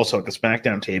does that also at the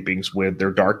SmackDown tapings with their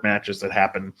dark matches that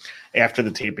happen after the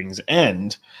tapings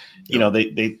end.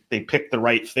 They pick the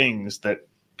right things that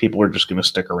people are just going to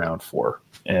stick around for.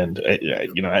 And,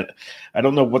 I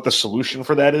don't know what the solution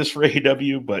for that is for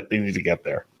AEW, but they need to get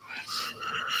there.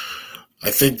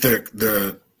 I think that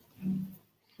the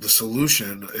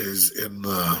solution is in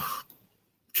the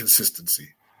consistency.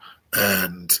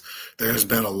 And there's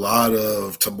been a lot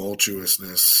of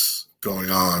tumultuousness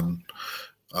going on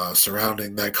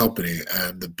surrounding that company.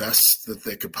 And the best that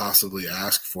they could possibly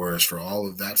ask for is for all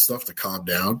of that stuff to calm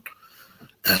down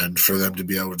and for them to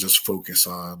be able to just focus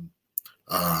on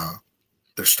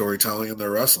their storytelling and their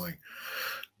wrestling.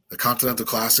 The Continental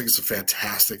Classic is a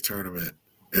fantastic tournament.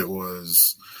 It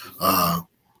was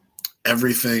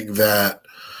everything that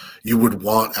you would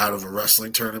want out of a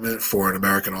wrestling tournament for an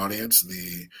American audience.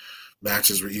 The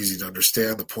matches were easy to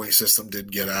understand. The point system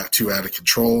didn't get too out of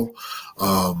control.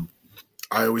 I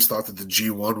always thought that the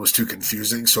G1 was too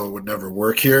confusing, so it would never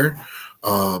work here.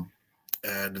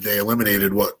 And they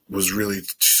eliminated what was really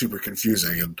super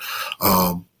confusing. And,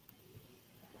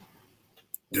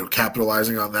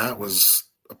 capitalizing on that was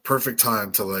a perfect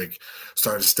time to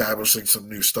start establishing some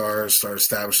new stars, start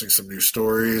establishing some new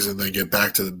stories, and then get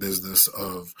back to the business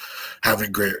of having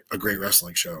a great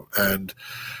wrestling show. And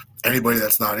anybody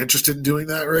that's not interested in doing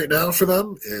that right now for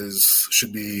them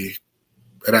should be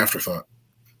an afterthought.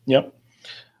 Yep.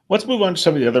 Let's move on to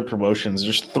some of the other promotions.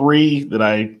 There's 3 that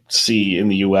I see in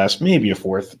the U.S., maybe a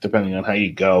 4th, depending on how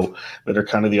you go, that are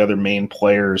kind of the other main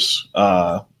players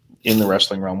in the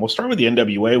wrestling realm. We'll start with the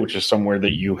NWA, which is somewhere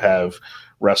that you have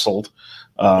wrestled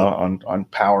on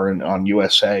Power and on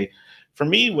USA. For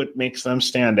me, what makes them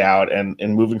stand out and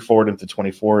moving forward into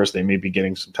 24 is they may be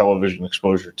getting some television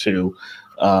exposure to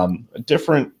a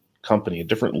different company, a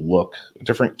different look, a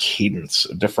different cadence,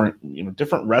 a different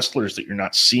wrestlers that you're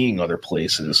not seeing other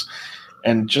places,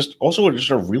 and just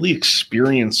a really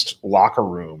experienced locker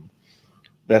room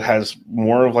that has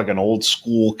more of an old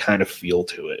school kind of feel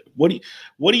to it. What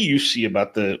do you see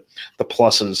about the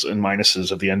pluses and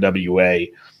minuses of the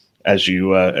NWA as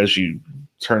you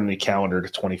turn the calendar to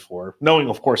 24, knowing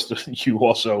of course that you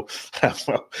also have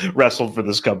wrestled for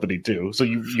this company too, so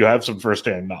you have some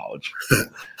firsthand knowledge.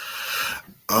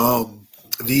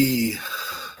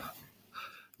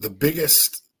 The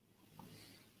biggest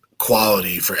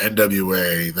quality for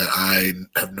NWA that I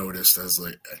have noticed as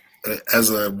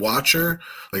a watcher,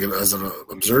 as an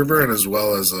observer, and as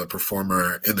well as a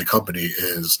performer in the company,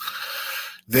 is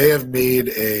they have made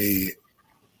a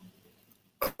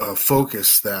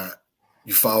focus that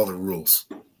you follow the rules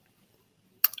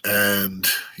and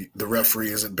the referee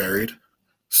isn't buried.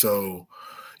 So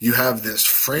you have this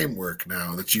framework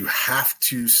now that you have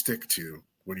to stick to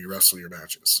when you wrestle your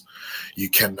matches. You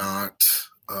cannot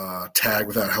tag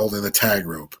without holding the tag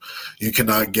rope. You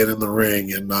cannot get in the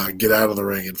ring and not get out of the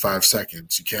ring in 5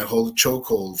 seconds. You can't hold a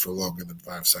chokehold for longer than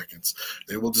 5 seconds.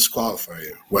 They will disqualify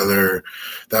you, whether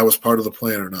that was part of the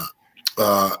plan or not.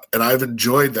 and I've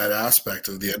enjoyed that aspect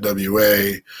of the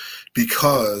NWA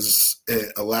because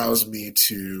it allows me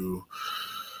to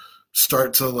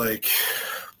start to like,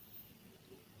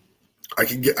 I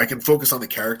can focus on the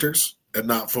characters and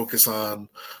not focus on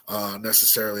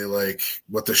necessarily like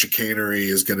what the chicanery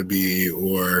is going to be,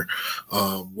 or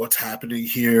what's happening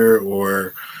here,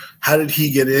 or how did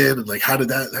he get in, and like how did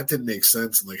that didn't make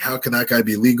sense, and like how can that guy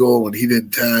be legal when he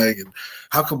didn't tag, and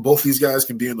how come both these guys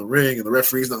can be in the ring and the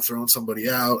referee's not throwing somebody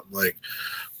out, like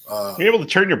you're able to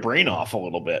turn your brain off a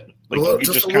little bit, like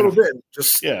just a little bit,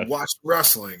 just watch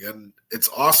wrestling, and it's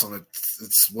awesome.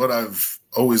 It's what I've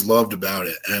always loved about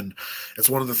it, and it's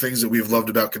one of the things that we've loved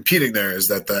about competing there is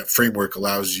that framework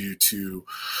allows you to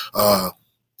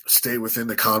stay within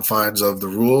the confines of the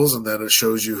rules, and then it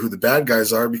shows you who the bad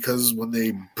guys are, because when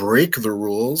they break the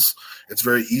rules, it's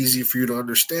very easy for you to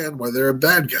understand why they're a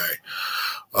bad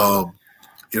guy.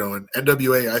 And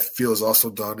NWA, I feel, is also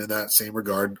done in that same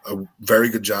regard a very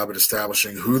good job at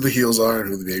establishing who the heels are and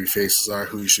who the baby faces are,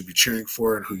 who you should be cheering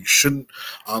for and who you shouldn't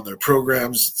on their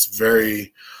programs. It's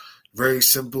very, very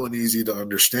simple and easy to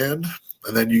understand.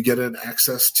 And then you get an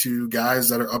access to guys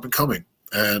that are up and coming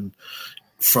and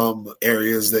from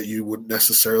areas that you wouldn't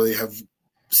necessarily have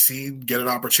seen get an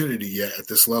opportunity yet at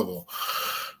this level.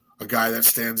 A guy that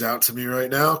stands out to me right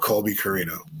now, Colby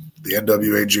Carino, the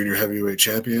NWA Junior Heavyweight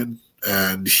Champion.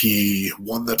 And he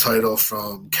won the title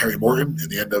from Kerry Morton in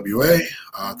the NWA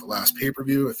at the last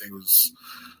pay-per-view. I think it was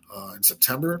in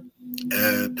September,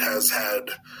 and has had,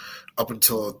 up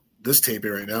until this taping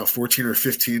right now, 14 or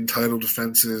 15 title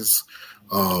defenses.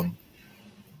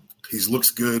 He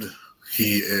looks good.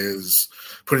 He is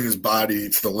putting his body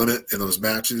to the limit in those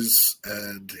matches,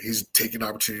 and he's taking an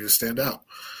opportunity to stand out.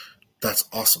 That's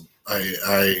awesome.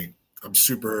 I'm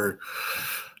super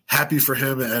happy for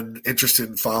him and interested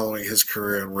in following his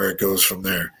career and where it goes from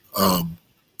there.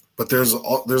 But there's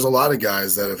a lot of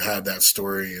guys that have had that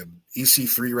story, and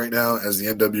EC3 right now as the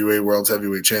NWA World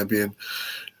Heavyweight Champion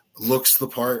looks the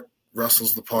part,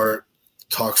 wrestles the part,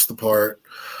 talks the part.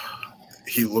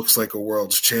 He looks like a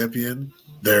world's champion.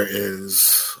 There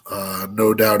is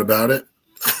no doubt about it.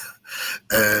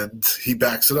 And he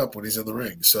backs it up when he's in the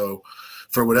ring. So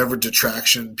for whatever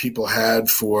detraction people had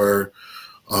for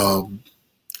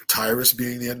Tyrus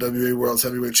being the NWA World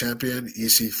Heavyweight Champion,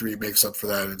 EC3 makes up for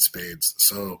that in spades.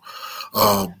 So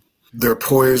they're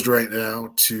poised right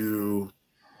now to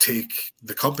take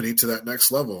the company to that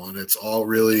next level, and it's all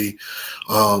really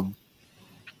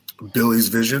Billy's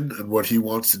vision and what he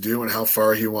wants to do and how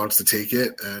far he wants to take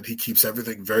it, and he keeps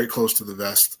everything very close to the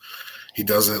vest. He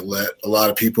doesn't let a lot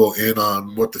of people in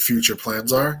on what the future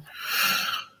plans are.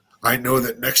 I know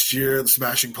that next year the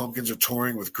Smashing Pumpkins are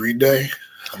touring with Green Day.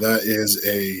 That is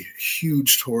a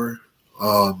huge tour.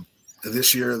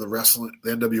 This year, the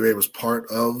NWA was part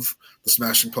of the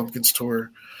Smashing Pumpkins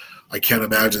tour. I can't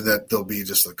imagine that there'll be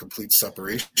just a complete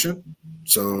separation.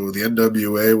 So the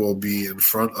NWA will be in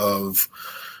front of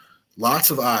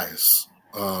lots of eyes,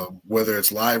 whether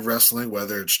it's live wrestling,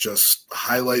 whether it's just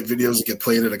highlight videos that get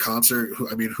played at a concert.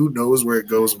 Who knows where it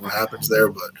goes and what happens there,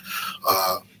 but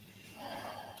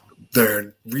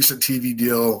their recent TV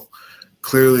deal,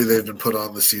 clearly they've been put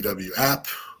on the CW app.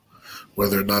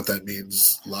 Whether or not that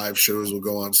means live shows will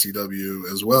go on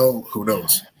CW as well, who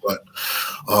knows? But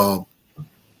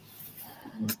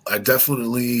I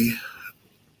definitely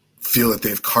feel that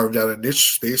they've carved out a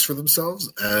niche space for themselves,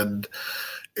 and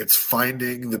it's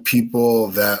finding the people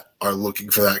that are looking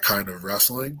for that kind of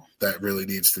wrestling that really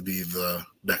needs to be the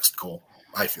next goal,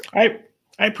 I feel.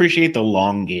 I appreciate the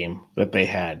long game that they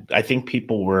had. I think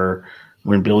people were,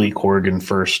 when Billy Corgan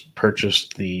first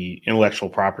purchased the intellectual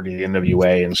property of the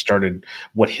NWA and started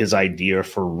what his idea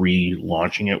for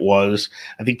relaunching it was,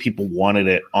 I think people wanted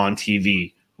it on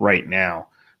TV right now.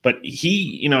 But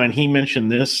he, and he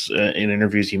mentioned this in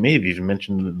interviews. He may have even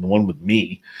mentioned the one with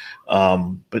me,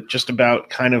 but just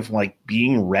about kind of like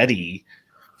being ready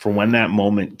for when that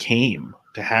moment came,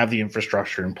 to have the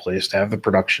infrastructure in place, to have the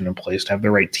production in place, to have the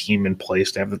right team in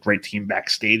place, to have the right team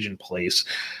backstage in place,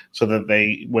 so that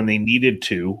they, when they needed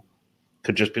to,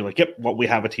 could just be like, yep, well, we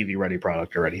have a TV ready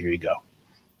product already. Here you go.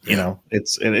 Yeah.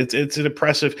 It's an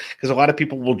impressive, because a lot of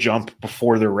people will jump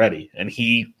before they're ready. And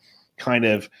he kind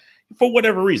of, for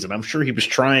whatever reason, I'm sure he was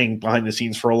trying behind the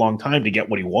scenes for a long time to get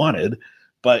what he wanted,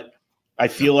 but I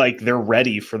feel like they're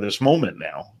ready for this moment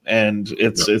now, and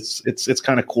it's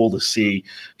kind of cool to see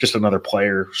just another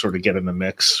player sort of get in the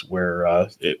mix where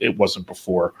it wasn't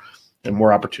before, and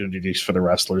more opportunities for the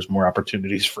wrestlers, more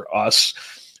opportunities for us,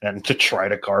 and to try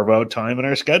to carve out time in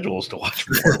our schedules to watch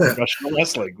more professional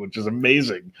wrestling, which is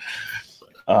amazing.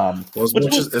 As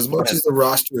much as the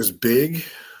roster is big,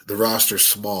 the roster is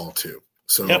small too.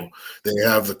 So Yep. they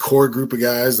have the core group of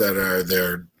guys that are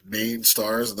their main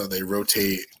stars, and then they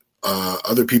rotate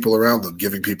other people around them,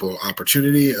 giving people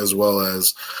opportunity as well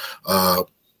as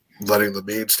letting the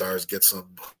main stars get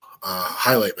some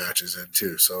highlight matches in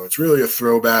too. So it's really a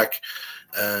throwback.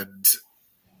 And,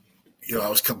 I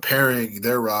was comparing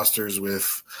their rosters with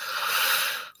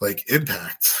like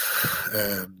Impact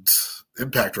and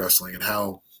Impact Wrestling, and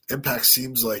how Impact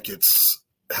seems like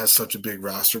has such a big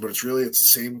roster, but it's the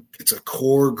same. It's a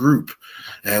core group,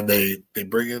 and they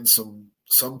bring in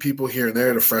some people here and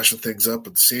there to freshen things up,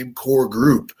 but the same core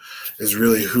group is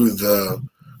really who the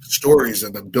stories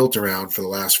have been built around for the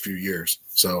last few years.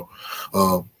 So,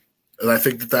 and I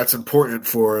think that that's important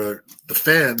for the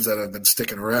fans that have been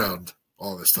sticking around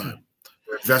all this time.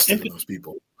 They're investing in those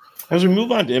people. As we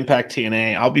move on to Impact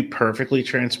TNA, I'll be perfectly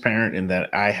transparent in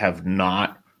that I have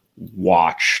not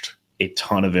watched a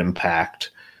ton of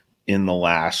Impact in the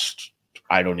last,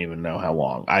 I don't even know how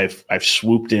long. I've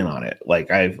swooped in on it.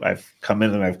 Like I've come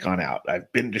in and I've gone out.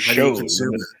 I've been to shows.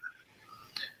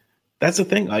 That's the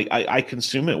thing. I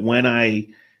consume it when I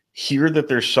hear that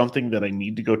there's something that I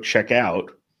need to go check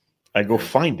out. I go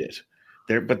find it.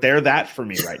 They're that for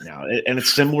me right now. And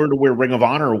it's similar to where Ring of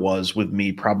Honor was with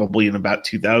me probably in about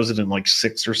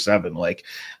 2006 or 7. Like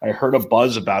I heard a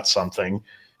buzz about something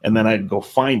and then I'd go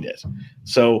find it.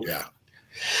 So yeah.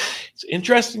 It's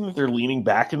interesting that they're leaning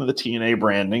back into the TNA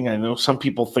branding. I know some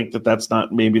people think that that's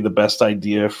not maybe the best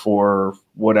idea for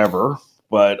whatever,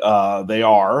 but they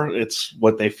are. It's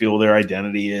what they feel their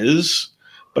identity is.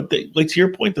 But they, like to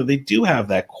your point, though, they do have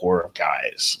that core of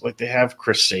guys. Like they have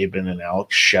Chris Sabin and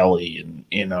Alex Shelley, and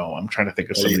I'm trying to think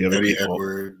of some of the other people.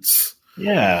 Edwards,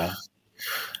 yeah,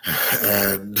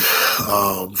 and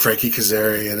Frankie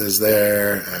Kazarian is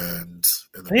there, and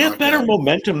they have better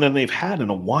momentum than they've had in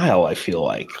a while. I feel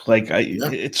like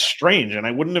it's strange, and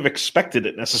I wouldn't have expected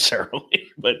it necessarily,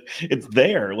 but it's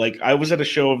there. Like I was at a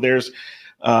show of theirs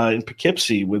in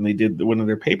Poughkeepsie when they did one of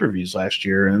their pay-per-views last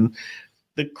year, and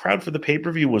the crowd for the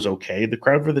pay-per-view was okay. The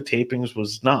crowd for the tapings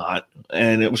was not.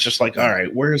 And it was just like, all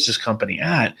right, where is this company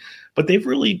at? But they've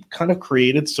really kind of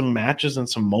created some matches and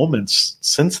some moments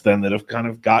since then that have kind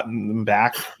of gotten them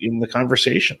back in the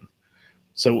conversation.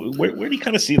 So where do you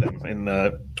kind of see them in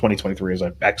 2023 as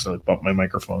I accidentally bumped my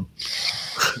microphone?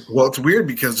 Well, it's weird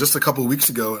because just a couple of weeks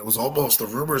ago, it was almost the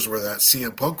rumors were that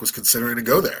CM Punk was considering to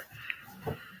go there.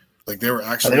 Like they were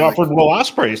actually. They offered Will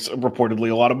Ospreay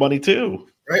reportedly a lot of money too.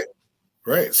 Right.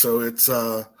 Right. So it's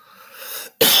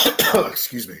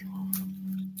excuse me.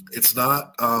 It's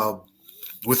not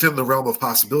within the realm of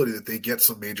possibility that they get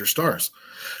some major stars.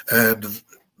 And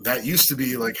that used to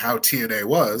be like how TNA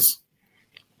was.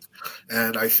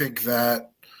 And I think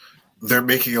that they're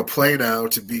making a play now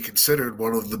to be considered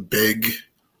one of the big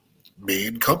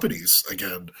main companies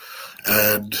again.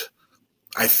 And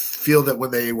I feel that when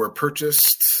they were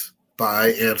purchased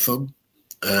by Anthem,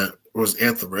 it was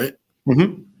Anthem, right?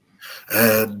 Mm-hmm.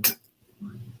 And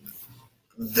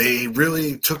they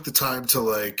really took the time to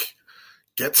like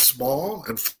get small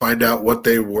and find out what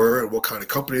they were and what kind of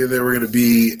company they were going to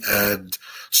be and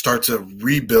start to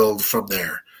rebuild from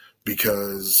there.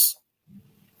 Because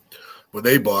when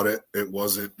they bought it, it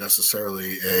wasn't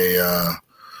necessarily a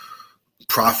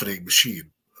profiting machine.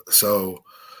 So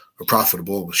a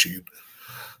profitable machine.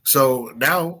 So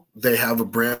now they have a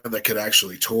brand that could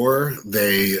actually tour.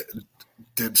 They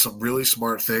did some really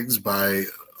smart things by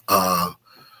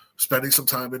spending some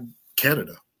time in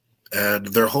Canada. And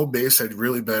their home base had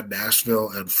really been Nashville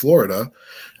and Florida.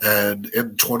 And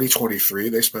in 2023,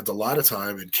 they spent a lot of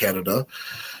time in Canada.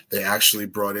 They actually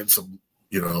brought in some,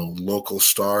 local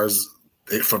stars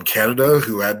from Canada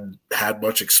who hadn't had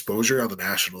much exposure on the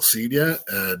national scene yet.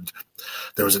 And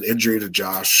there was an injury to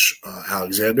Josh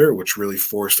Alexander, which really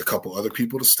forced a couple other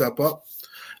people to step up.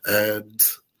 And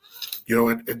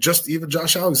and just even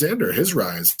Josh Alexander, his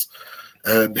rise,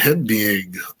 and him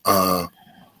being,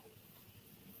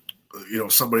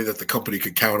 somebody that the company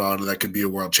could count on and that could be a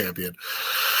world champion.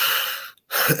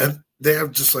 And they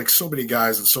have just like so many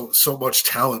guys and so much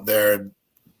talent there. And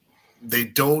they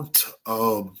don't,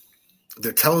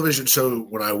 their television show,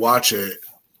 when I watch it,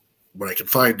 when I can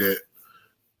find it,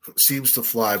 seems to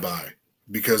fly by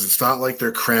because it's not like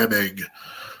they're cramming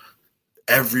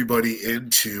everybody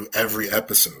into every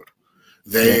episode.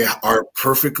 They are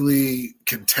perfectly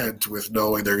content with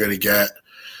knowing they're going to get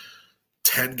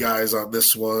 10 guys on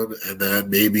this one and then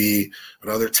maybe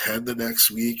another 10 the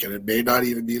next week. And it may not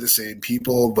even be the same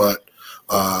people, but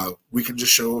we can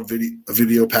just show a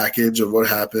video package of what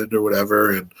happened or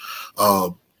whatever. And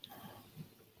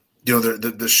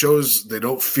the shows, they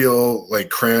don't feel like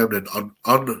crammed and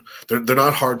they're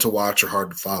not hard to watch or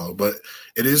hard to follow, but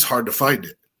it is hard to find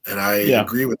it. And I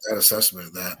agree with that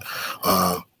assessment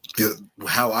that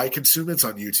how I consume it's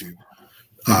on YouTube.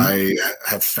 I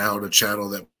have found a channel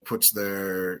that puts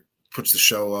the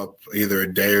show up either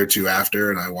a day or two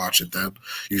after, and I watch it then,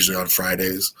 usually on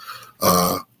Fridays.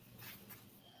 But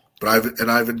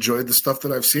I've enjoyed the stuff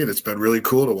that I've seen. It's been really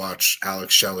cool to watch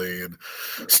Alex Shelley and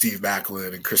Steve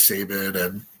Macklin and Chris Sabin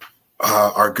and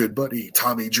our good buddy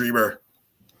Tommy Dreamer,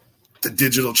 the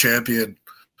digital champion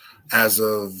as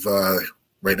of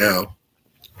right now.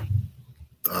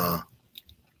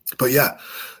 But yeah,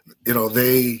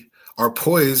 they are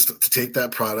poised to take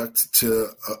that product to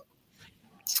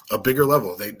a bigger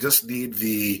level. They just need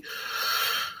the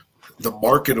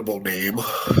marketable name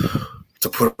to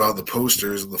put on the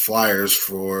posters and the flyers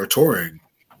for touring.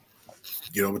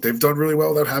 But they've done really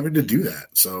well without having to do that.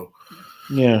 So,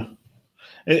 yeah,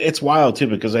 it's wild too,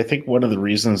 because I think one of the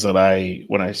reasons that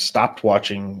when I stopped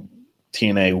watching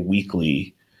TNA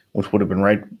weekly, which would have been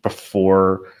right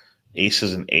before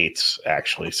Aces and Eights,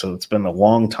 actually. So it's been a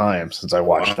long time since I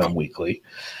watched them weekly.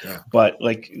 Yeah. But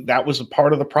that was a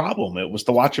part of the problem. It was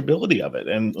the watchability of it.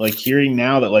 And hearing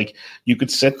now that you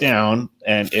could sit down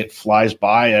and it flies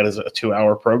by as a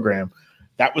 2-hour program.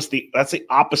 That's the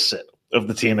opposite of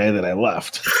the TNA that I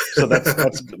left. So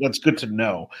that's good to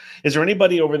know. Is there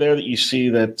anybody over there that you see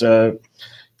that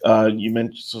you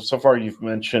mentioned so far? You've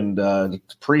mentioned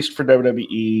Priest for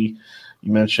WWE.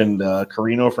 You mentioned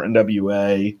Carino for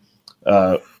NWA.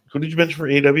 Who did you mention for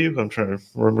AEW? I'm trying to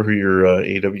remember who your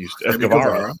AEW is.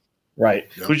 Guevara. Right.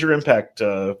 Yep. Who's your Impact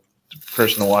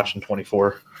person to watch in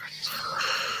 24?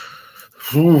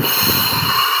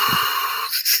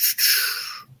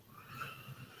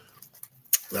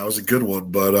 That was a good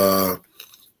one, but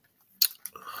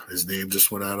his name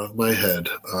just went out of my head.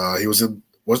 He used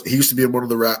to be in one of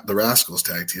the Rascals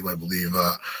tag team, I believe.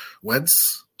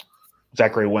 Wentz?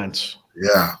 Zachary Wentz.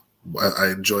 Yeah. I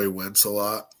enjoy Wentz a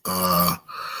lot.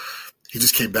 He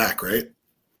just came back, right?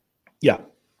 Yeah.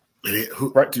 And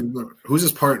right. Who's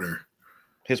his partner?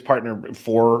 His partner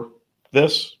for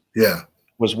this? Yeah.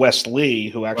 Was Wes Lee,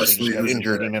 who actually just got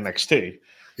injured in NXT.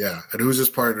 Yeah. And who's his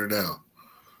partner now?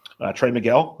 Trey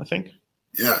Miguel, I think.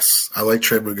 Yes. I like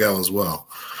Trey Miguel as well.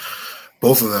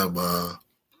 Both of them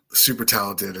super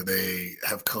talented, and they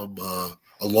have come a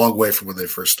long way from when they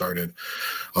first started.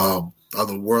 On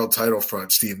the world title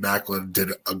front, Steve Macklin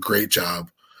did a great job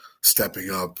stepping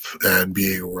up and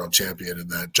being a world champion in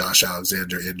that Josh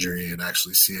Alexander injury, and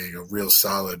actually seeing a real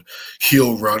solid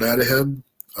heel run out of him.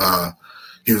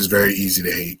 He was very easy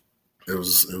to hate. It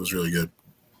was really good.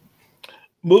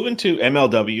 Moving to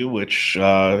MLW, which,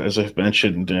 as I've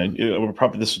mentioned, this will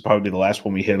probably be the last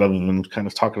one we hit, other than kind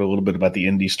of talking a little bit about the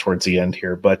indies towards the end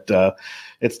here. But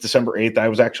it's December 8th. I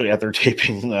was actually at their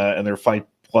taping and their Fight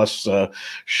Plus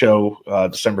show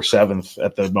December 7th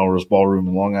at the Melrose Ballroom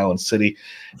in Long Island City.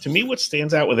 To me, what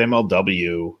stands out with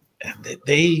MLW,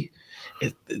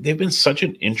 they've been such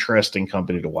an interesting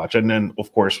company to watch. And then,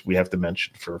 of course, we have to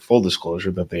mention, for full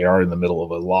disclosure, that they are in the middle of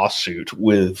a lawsuit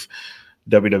with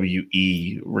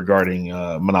WWE regarding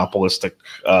monopolistic,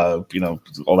 all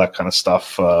that kind of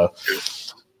stuff.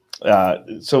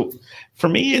 So for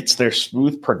me, it's their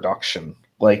smooth production.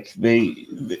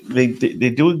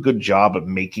 They do a good job of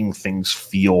making things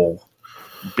feel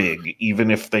big,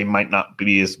 even if they might not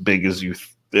be as big as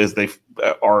they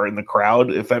are in the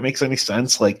crowd. If that makes any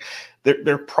sense,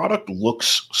 their product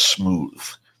looks smooth,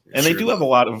 and they do have a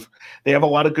lot of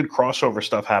good crossover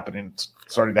stuff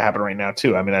starting to happen right now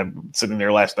too. I mean, I'm sitting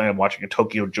there last night. I'm watching a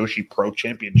Tokyo Joshi Pro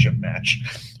Championship match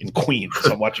in Queens.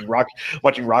 So I'm watching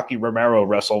Rocky Romero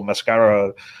wrestle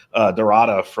Mascara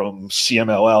Dorada from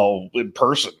CMLL in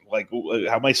person.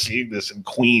 How am I seeing this in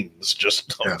Queens?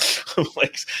 Just when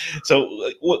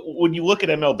you look at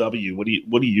MLW,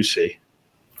 what do you see?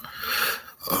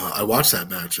 I watched that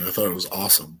match and I thought it was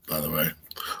awesome. By the way.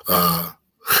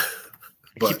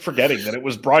 I keep forgetting that it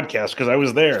was broadcast because I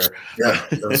was there. Yeah,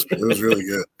 it was really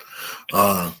good.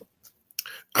 I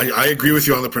agree with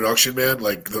you on the production, man.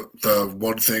 The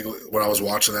one thing when I was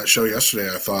watching that show yesterday,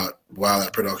 I thought, wow,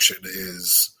 that production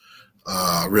is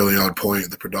really on point.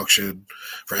 The production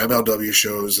for MLW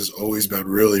shows has always been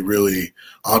really, really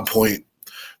on point.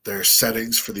 Their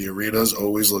settings for the arenas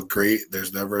always look great.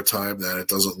 There's never a time that it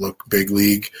doesn't look big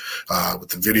league with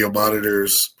the video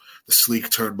monitors, the sleek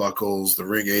turnbuckles, the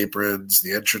ring aprons,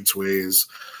 the entranceways.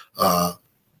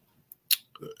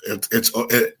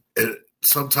 It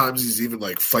sometimes is even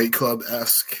Fight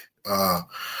Club-esque.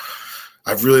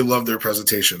 I've really loved their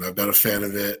presentation. I've been a fan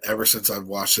of it ever since I've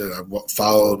watched it. I've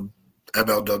followed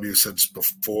MLW since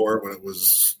before, when it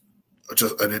was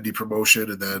just an indie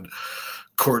promotion, and then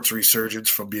Court's resurgence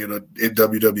from being in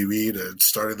WWE to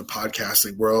starting the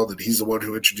podcasting world, and he's the one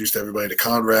who introduced everybody to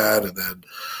Conrad, and then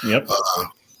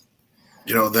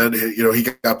he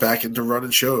got back into running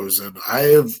shows. And I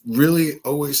have really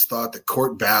always thought that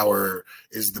Court Bauer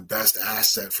is the best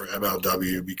asset for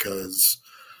MLW because,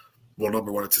 well,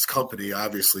 number one, it's his company,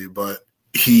 obviously, but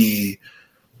he's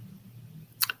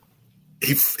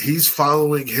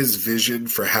following his vision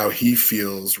for how he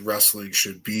feels wrestling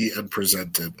should be and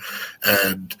presented,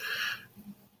 and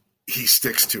he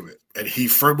sticks to it, and he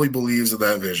firmly believes in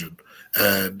that vision.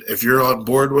 And if you're on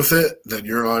board with it, then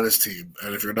you're on his team.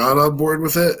 And if you're not on board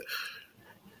with it,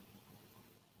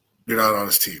 you're not on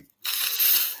his team.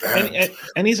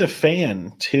 And he's a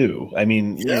fan too. I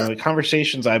mean, the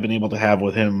conversations I've been able to have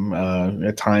with him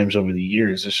at times over the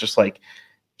years, it's just like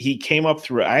he came up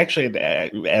through. I actually had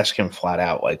to ask him flat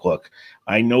out, like, look,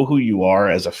 I know who you are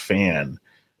as a fan,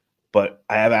 but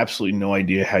I have absolutely no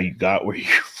idea how you got where you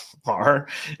are.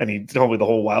 And he told me the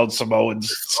whole Wild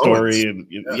Samoans story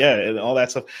and all that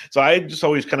stuff. So I just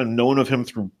always kind of known of him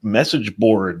through message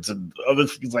boards and other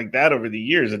things like that over the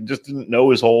years, and just didn't know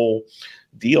his whole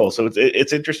deal. So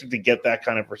it's interesting to get that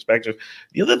kind of perspective.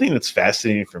 The other thing that's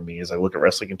fascinating for me as I look at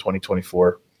wrestling in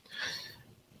 2024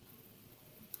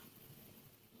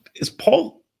 is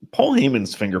Paul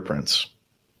Heyman's fingerprints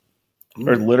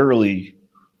are literally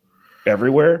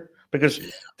everywhere, because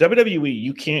WWE,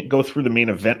 you can't go through the main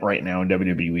event right now in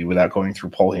WWE without going through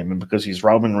Paul Heyman, because he's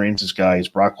Roman Reigns' guy, he's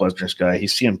Brock Lesnar's guy,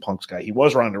 he's CM Punk's guy, he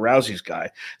was Ronda Rousey's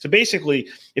guy. So basically,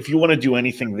 if you want to do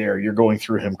anything there, you're going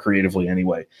through him creatively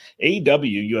anyway.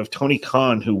 AEW, you have Tony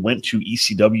Khan, who went to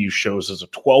ECW shows as a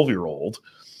 12-year-old.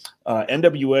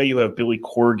 NWA, you have Billy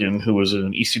Corgan, who was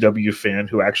an ECW fan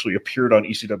who actually appeared on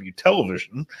ECW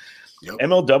television. Yep.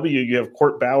 MLW, you have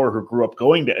Court Bauer, who grew up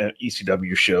going to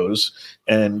ECW shows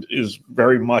and is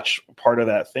very much part of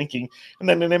that thinking. And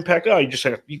then in Impact,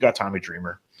 you got Tommy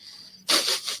Dreamer.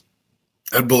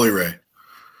 And Bully Ray.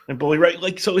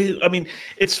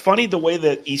 It's funny the way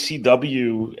that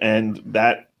ECW and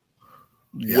that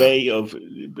way of,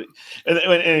 and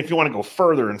if you want to go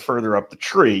further and further up the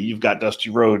tree, you've got Dusty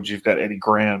Rhodes, you've got Eddie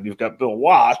Graham, you've got Bill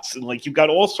Watts, and you've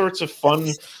got all sorts of fun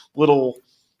little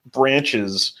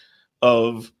branches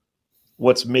of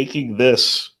what's making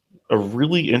this a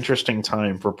really interesting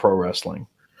time for pro wrestling.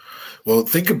 Well,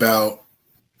 think about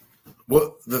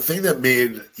the thing that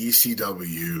made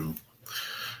ECW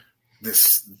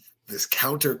this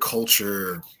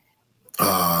counterculture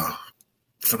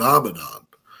phenomenon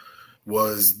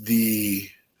was the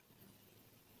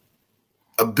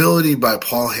ability by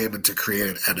Paul Heyman to create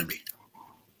an enemy.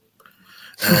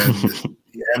 And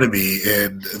the enemy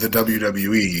in the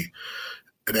WWE,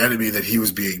 an enemy that he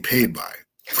was being paid by.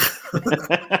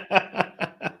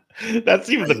 That's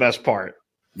even the best part.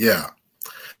 Yeah.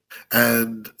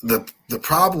 And the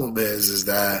problem is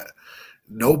that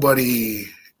nobody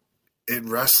in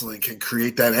wrestling can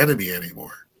create that enemy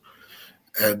anymore.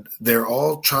 And they're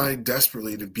all trying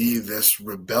desperately to be this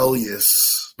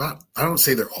rebellious, I don't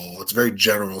say they're all, it's a very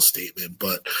general statement,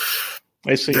 but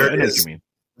I know what you mean.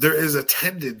 There is a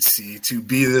tendency to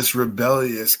be this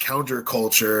rebellious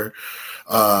counterculture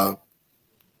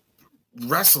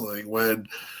wrestling, when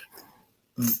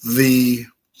the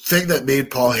thing that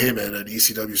made Paul Heyman and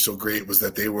ECW so great was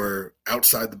that they were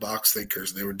outside the box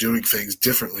thinkers, and they were doing things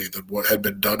differently than what had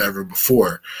been done ever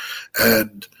before.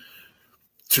 And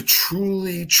to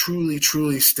truly, truly,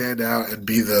 truly stand out and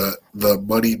be the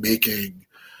money-making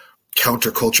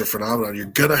counterculture phenomenon, you're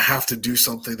going to have to do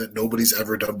something that nobody's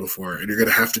ever done before, and you're going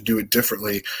to have to do it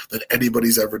differently than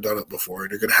anybody's ever done it before,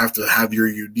 and you're going to have your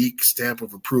unique stamp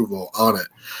of approval on it.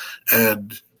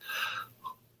 And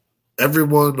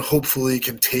everyone hopefully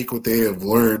can take what they have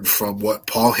learned from what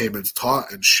Paul Heyman's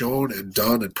taught and shown and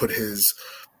done, and put his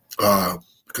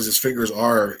because his fingers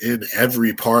are in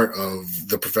every part of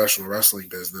the professional wrestling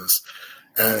business,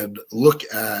 and look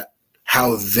at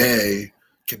how they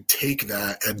can take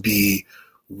that and be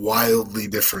wildly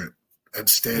different and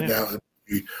stand out and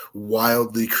be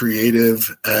wildly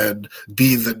creative and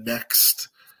be the next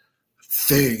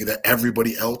thing that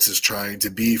everybody else is trying to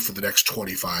be for the next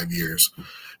 25 years.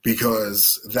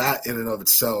 Because that in and of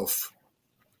itself,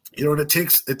 and it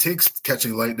takes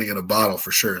catching lightning in a bottle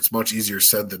for sure. It's much easier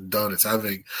said than done. It's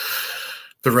having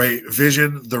the right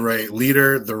vision, the right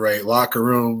leader, the right locker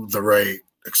room, the right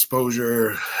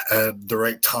exposure, and the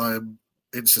right time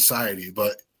in society.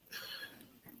 But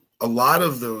a lot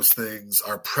of those things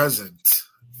are present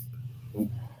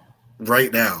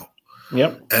right now.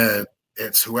 Yep. And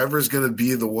it's whoever's going to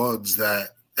be the ones that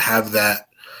have that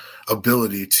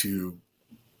ability to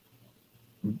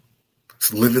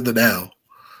live in the now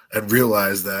and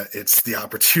realize that it's the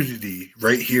opportunity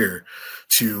right here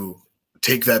to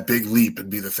take that big leap and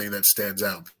be the thing that stands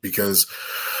out. Because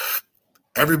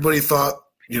everybody thought,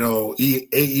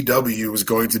 AEW was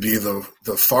going to be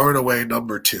the far and away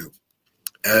number 2.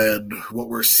 And what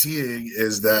we're seeing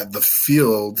is that the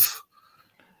field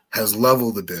has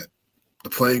leveled a bit. The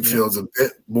playing field's a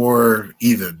bit more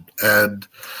even. And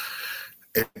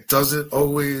it doesn't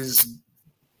always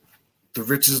 –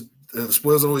 the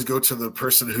spoils always go to the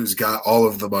person who's got all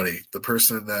of the money, the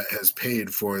person that has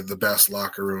paid for the best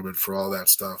locker room and for all that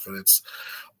stuff. And it's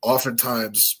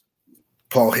oftentimes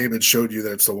Paul Heyman showed you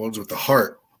that it's the ones with the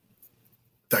heart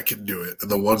that can do it,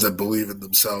 and the ones that believe in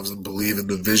themselves and believe in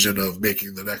the vision of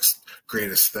making the next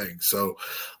greatest thing. So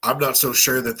I'm not so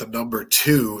sure that the number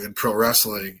 2 in pro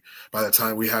wrestling by the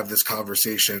time we have this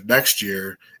conversation next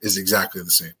year is exactly the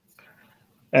same.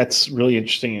 That's really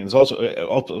interesting. And it's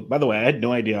also, by the way, I had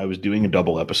no idea I was doing a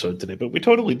double episode today, but we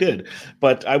totally did.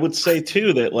 But I would say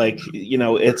too that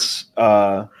it's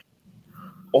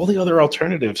all the other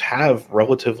alternatives have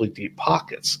relatively deep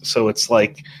pockets. So it's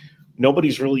like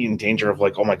nobody's really in danger of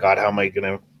like, oh my God, how am I going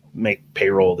to make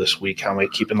payroll this week? How am I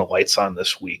keeping the lights on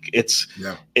this week? It's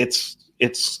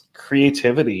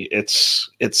creativity. It's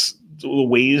the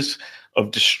ways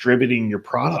of distributing your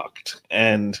product.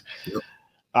 And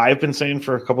I've been saying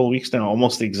for a couple of weeks now,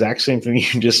 almost the exact same thing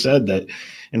you just said, that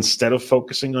instead of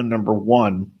focusing on number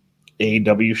 1,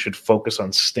 AEW should focus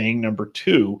on staying number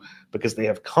 2 because they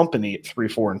have company at 3,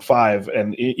 4, and 5.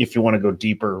 And if you want to go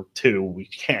deeper too, we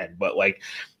can. But like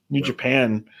New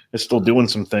Japan is still doing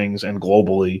some things, and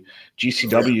globally,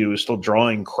 GCW is still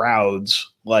drawing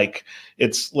crowds. Like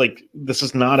it's like this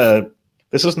is not a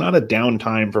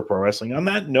downtime for pro wrestling. On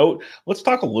that note, let's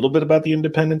talk a little bit about the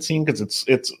independent scene because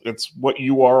it's what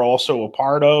you are also a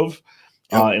part of,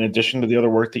 in addition to the other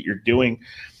work that you're doing.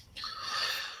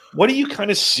 What are you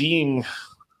kind of seeing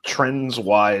trends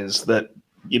wise that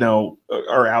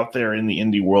are out there in the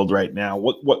indie world right now?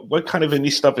 What kind of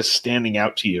indie stuff is standing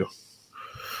out to you?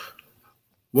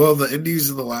 Well, the indies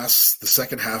in the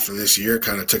second half of this year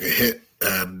kind of took a hit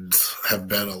and have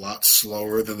been a lot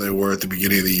slower than they were at the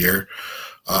beginning of the year.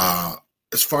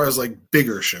 As far as like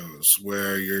bigger shows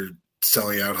where you're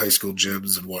selling out high school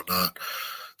gyms and whatnot,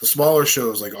 the smaller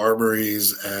shows like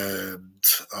armories and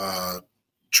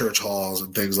church halls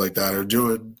and things like that are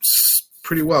doing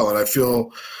pretty well. And I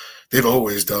feel they've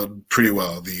always done pretty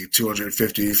well. The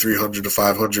 250, 300 to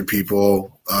 500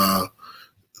 people,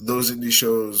 those indie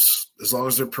shows, as long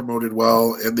as they're promoted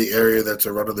well in the area that's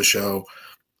a run of the show,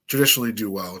 traditionally do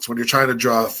well. It's when you're trying to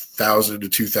draw 1,000 to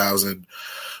 2,000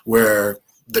 where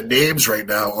the names right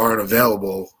now aren't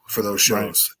available for those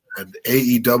shows. Right. And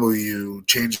AEW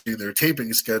changing their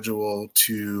taping schedule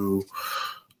to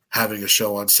having a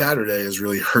show on Saturday has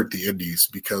really hurt the indies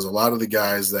because a lot of the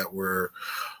guys that were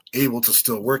able to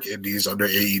still work indies under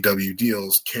AEW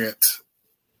deals can't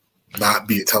not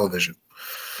be at television.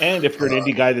 And if you're an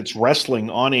indie guy that's wrestling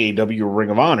on AEW or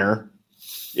Ring of Honor,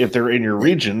 if they're in your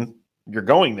region, you're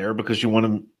going there because you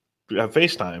want to have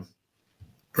FaceTime.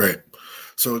 Right.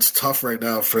 So it's tough right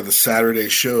now for the Saturday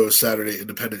shows, Saturday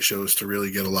independent shows, to really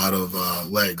get a lot of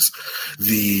legs.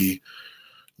 The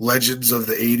Legends of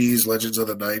the 80s, Legends of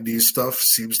the 90s stuff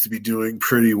seems to be doing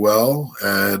pretty well.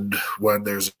 And when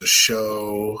there's a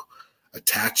show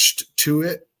attached to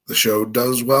it, the show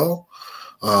does well.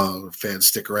 Fans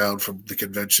stick around from the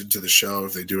convention to the show.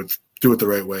 If they do it the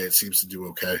right way, it seems to do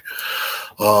okay.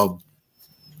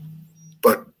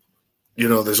 But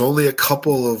there's only a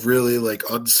couple of really like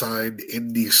unsigned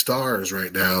indie stars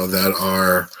right now that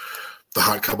are the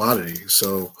hot commodity.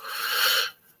 So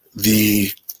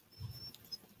the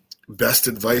best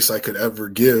advice I could ever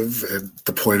give at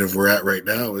the point of we're at right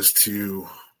now is to,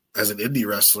 as an indie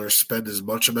wrestler, spend as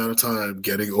much amount of time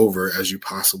getting over as you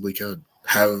possibly can.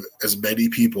 Have as many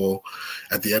people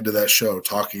at the end of that show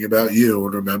talking about you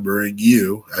and remembering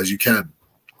you as you can.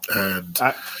 And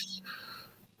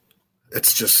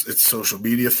it's social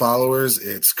media followers.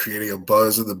 It's creating a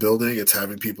buzz in the building. It's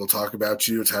having people talk about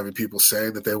you. It's having people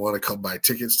saying that they want to come buy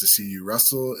tickets to see you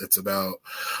wrestle. It's about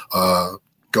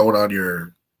going on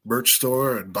your merch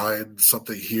store and buying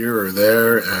something here or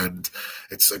there. And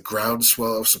it's a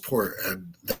groundswell of support.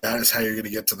 And that is how you're going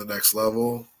to get to the next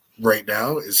level right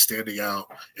now, is standing out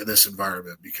in this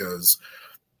environment, because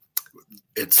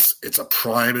it's a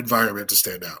prime environment to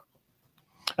stand out.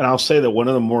 And I'll say that one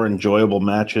of the more enjoyable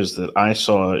matches that I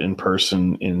saw in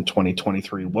person in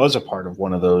 2023 was a part of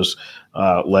one of those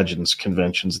Legends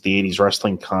conventions, the 80s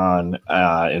Wrestling Con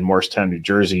in Morristown, New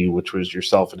Jersey, which was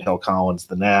yourself and Hale Collins,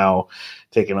 the Now,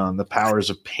 taking on the Powers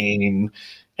of Pain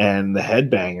and the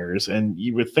Headbangers. And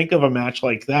you would think of a match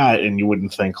like that, and you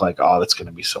wouldn't think like, oh, that's going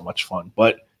to be so much fun.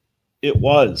 But it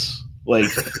was. Like,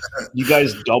 you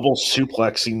guys double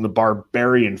suplexing the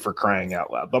Barbarian, for crying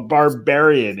out loud. The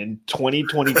Barbarian in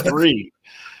 2023.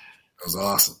 That was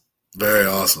awesome. Very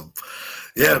awesome.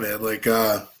 Yeah, man. Like,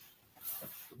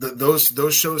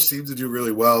 those shows seem to do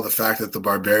really well. The fact that the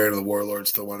Barbarian and the Warlord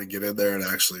still want to get in there and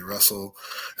actually wrestle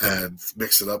and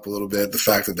mix it up a little bit. The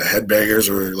fact that the Headbangers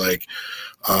are like,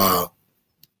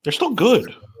 they're still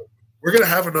good. We're gonna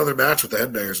have another match with the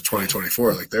Headbangers in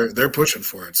 2024. Like they're pushing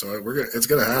for it, so it's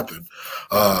gonna happen.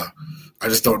 I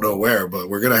just don't know where, but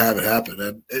we're gonna have it happen,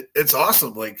 and it's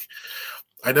awesome. Like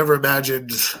I never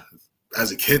imagined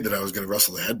as a kid that I was gonna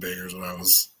wrestle the Headbangers when I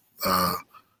was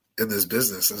in this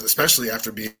business, especially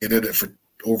after being in it for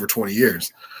over 20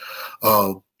 years.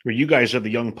 Where you guys are the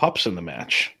young pups in the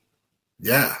match.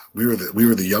 Yeah, we were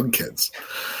the young kids.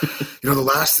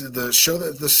 The show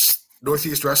that this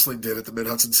Northeast Wrestling did at the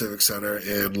Mid-Hudson Civic Center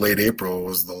in late April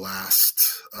was the last,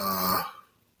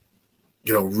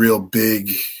 real big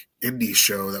indie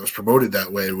show that was promoted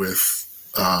that way with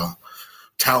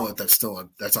talent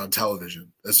that's on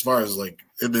television as far as like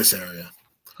in this area.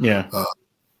 Yeah.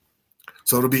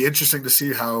 So it'll be interesting to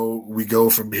see how we go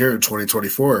from here in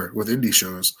 2024 with indie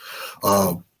shows.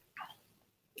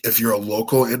 If you're a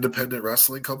local independent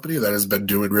wrestling company that has been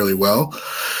doing really well,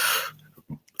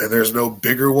 and there's no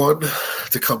bigger one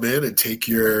to come in and take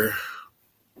your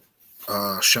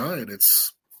shine.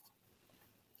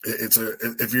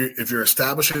 If you're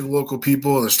establishing local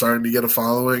people and they're starting to get a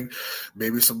following,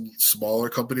 maybe some smaller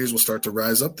companies will start to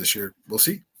rise up this year. We'll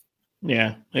see.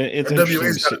 Yeah, it's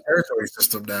NWA's got a territory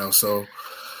system now, so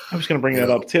I was going to bring that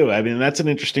up too. I mean, that's an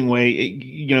interesting way,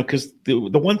 because the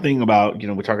one thing about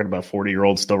we're talking about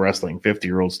 40-year-olds still wrestling,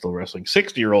 50-year-olds still wrestling,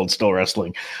 60-year-olds still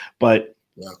wrestling, but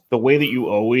the way that you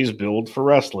always build for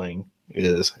wrestling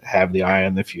is have the eye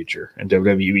on the future. And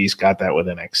WWE's got that with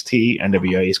NXT.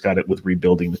 NWA's got it with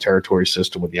rebuilding the territory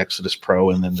system with the Exodus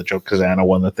Pro and then the Joe Kazana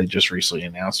one that they just recently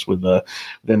announced with the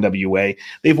NWA.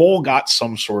 They've all got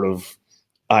some sort of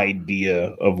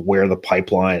idea of where the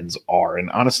pipelines are. And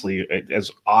honestly,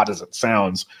 as odd as it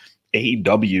sounds,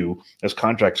 AEW, as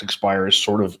contracts expire, is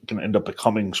sort of going to end up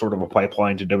becoming sort of a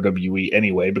pipeline to WWE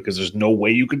anyway, because there's no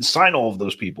way you can sign all of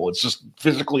those people. It's just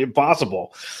physically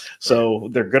impossible. So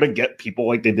they're going to get people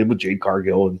like they did with Jade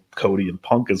Cargill and Cody and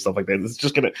Punk and stuff like that. It's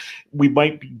just we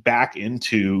might be back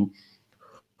into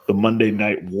the Monday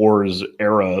Night Wars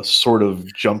era, sort of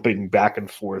jumping back and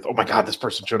forth. Oh my God, this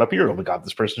person showed up here. Oh my God,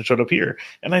 this person showed up here.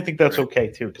 And I think that's okay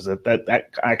too, because that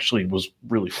actually was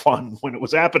really fun when it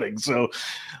was happening. So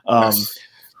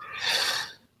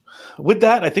with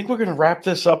that, I think we're going to wrap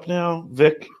this up now,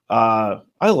 Vic. I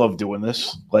love doing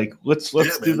this. Like, let's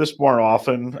do this more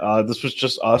often. This was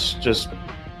just us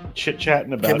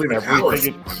chit-chatting about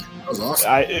everything. That was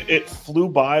awesome. It flew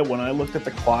by when I looked at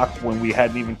the clock when we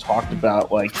hadn't even talked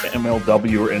about like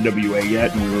MLW or NWA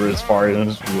yet, and we were as far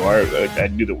as we are. I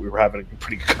knew that we were having a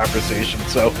pretty good conversation.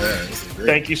 So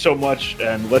thank you so much,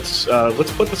 and let's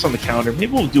put this on the calendar.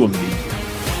 Maybe we'll do a mid-year.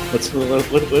 Let's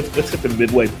hit the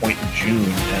midway point in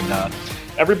June, and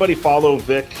everybody follow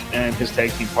Vic and his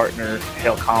tag team partner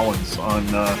Hale Collins on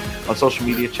social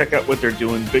media. Check out what they're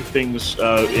doing. Big things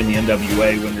in the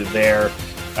NWA when they're there.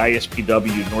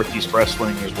 ISPW, Northeast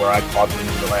Wrestling, is where I caught them in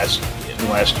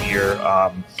the last year.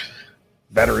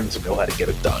 Veterans know how to get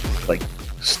it done. Like,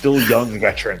 still young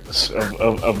veterans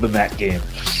of the mat game.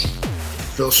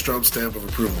 Phil Strum stamp of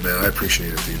approval, man. I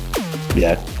appreciate it, dude.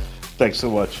 Yeah. Thanks so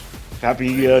much. Happy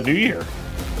New Year.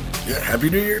 Yeah, Happy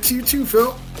New Year to you too,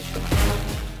 Phil.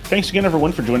 Thanks again,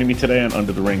 everyone, for joining me today on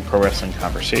Under the Ring Pro Wrestling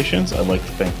Conversations. I'd like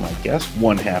to thank my guest,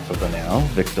 one half of the Now,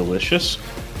 Vik Dalishus.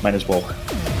 Might as well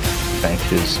thank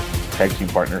his tag team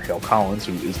partner, Hale Collins,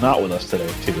 who is not with us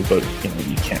today, too. But,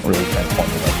 you can't really thank one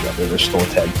without the other. They're still a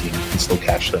tag team. You can still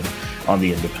catch them on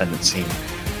the independent scene,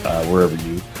 wherever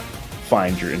you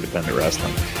find your independent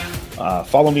wrestling.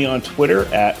 Follow me on Twitter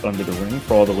at Under the Ring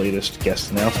for all the latest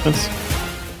guest announcements.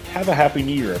 Have a happy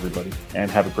New Year, everybody, and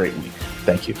have a great week.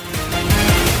 Thank you.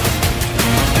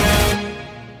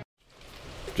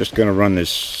 Just going to run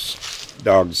this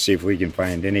dog to see if we can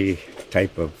find any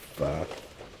type of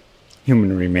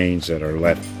human remains that are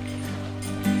left.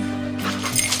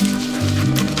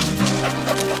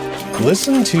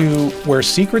 Listen to Where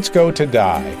Secrets Go to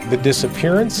Die, The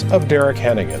Disappearance of Derek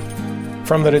Hennigan,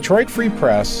 From the Detroit Free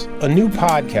Press, a new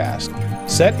podcast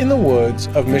set in the woods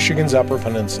of Michigan's Upper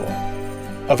Peninsula.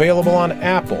 Available on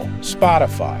Apple,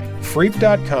 Spotify,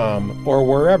 Freep.com, or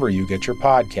wherever you get your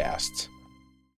podcasts.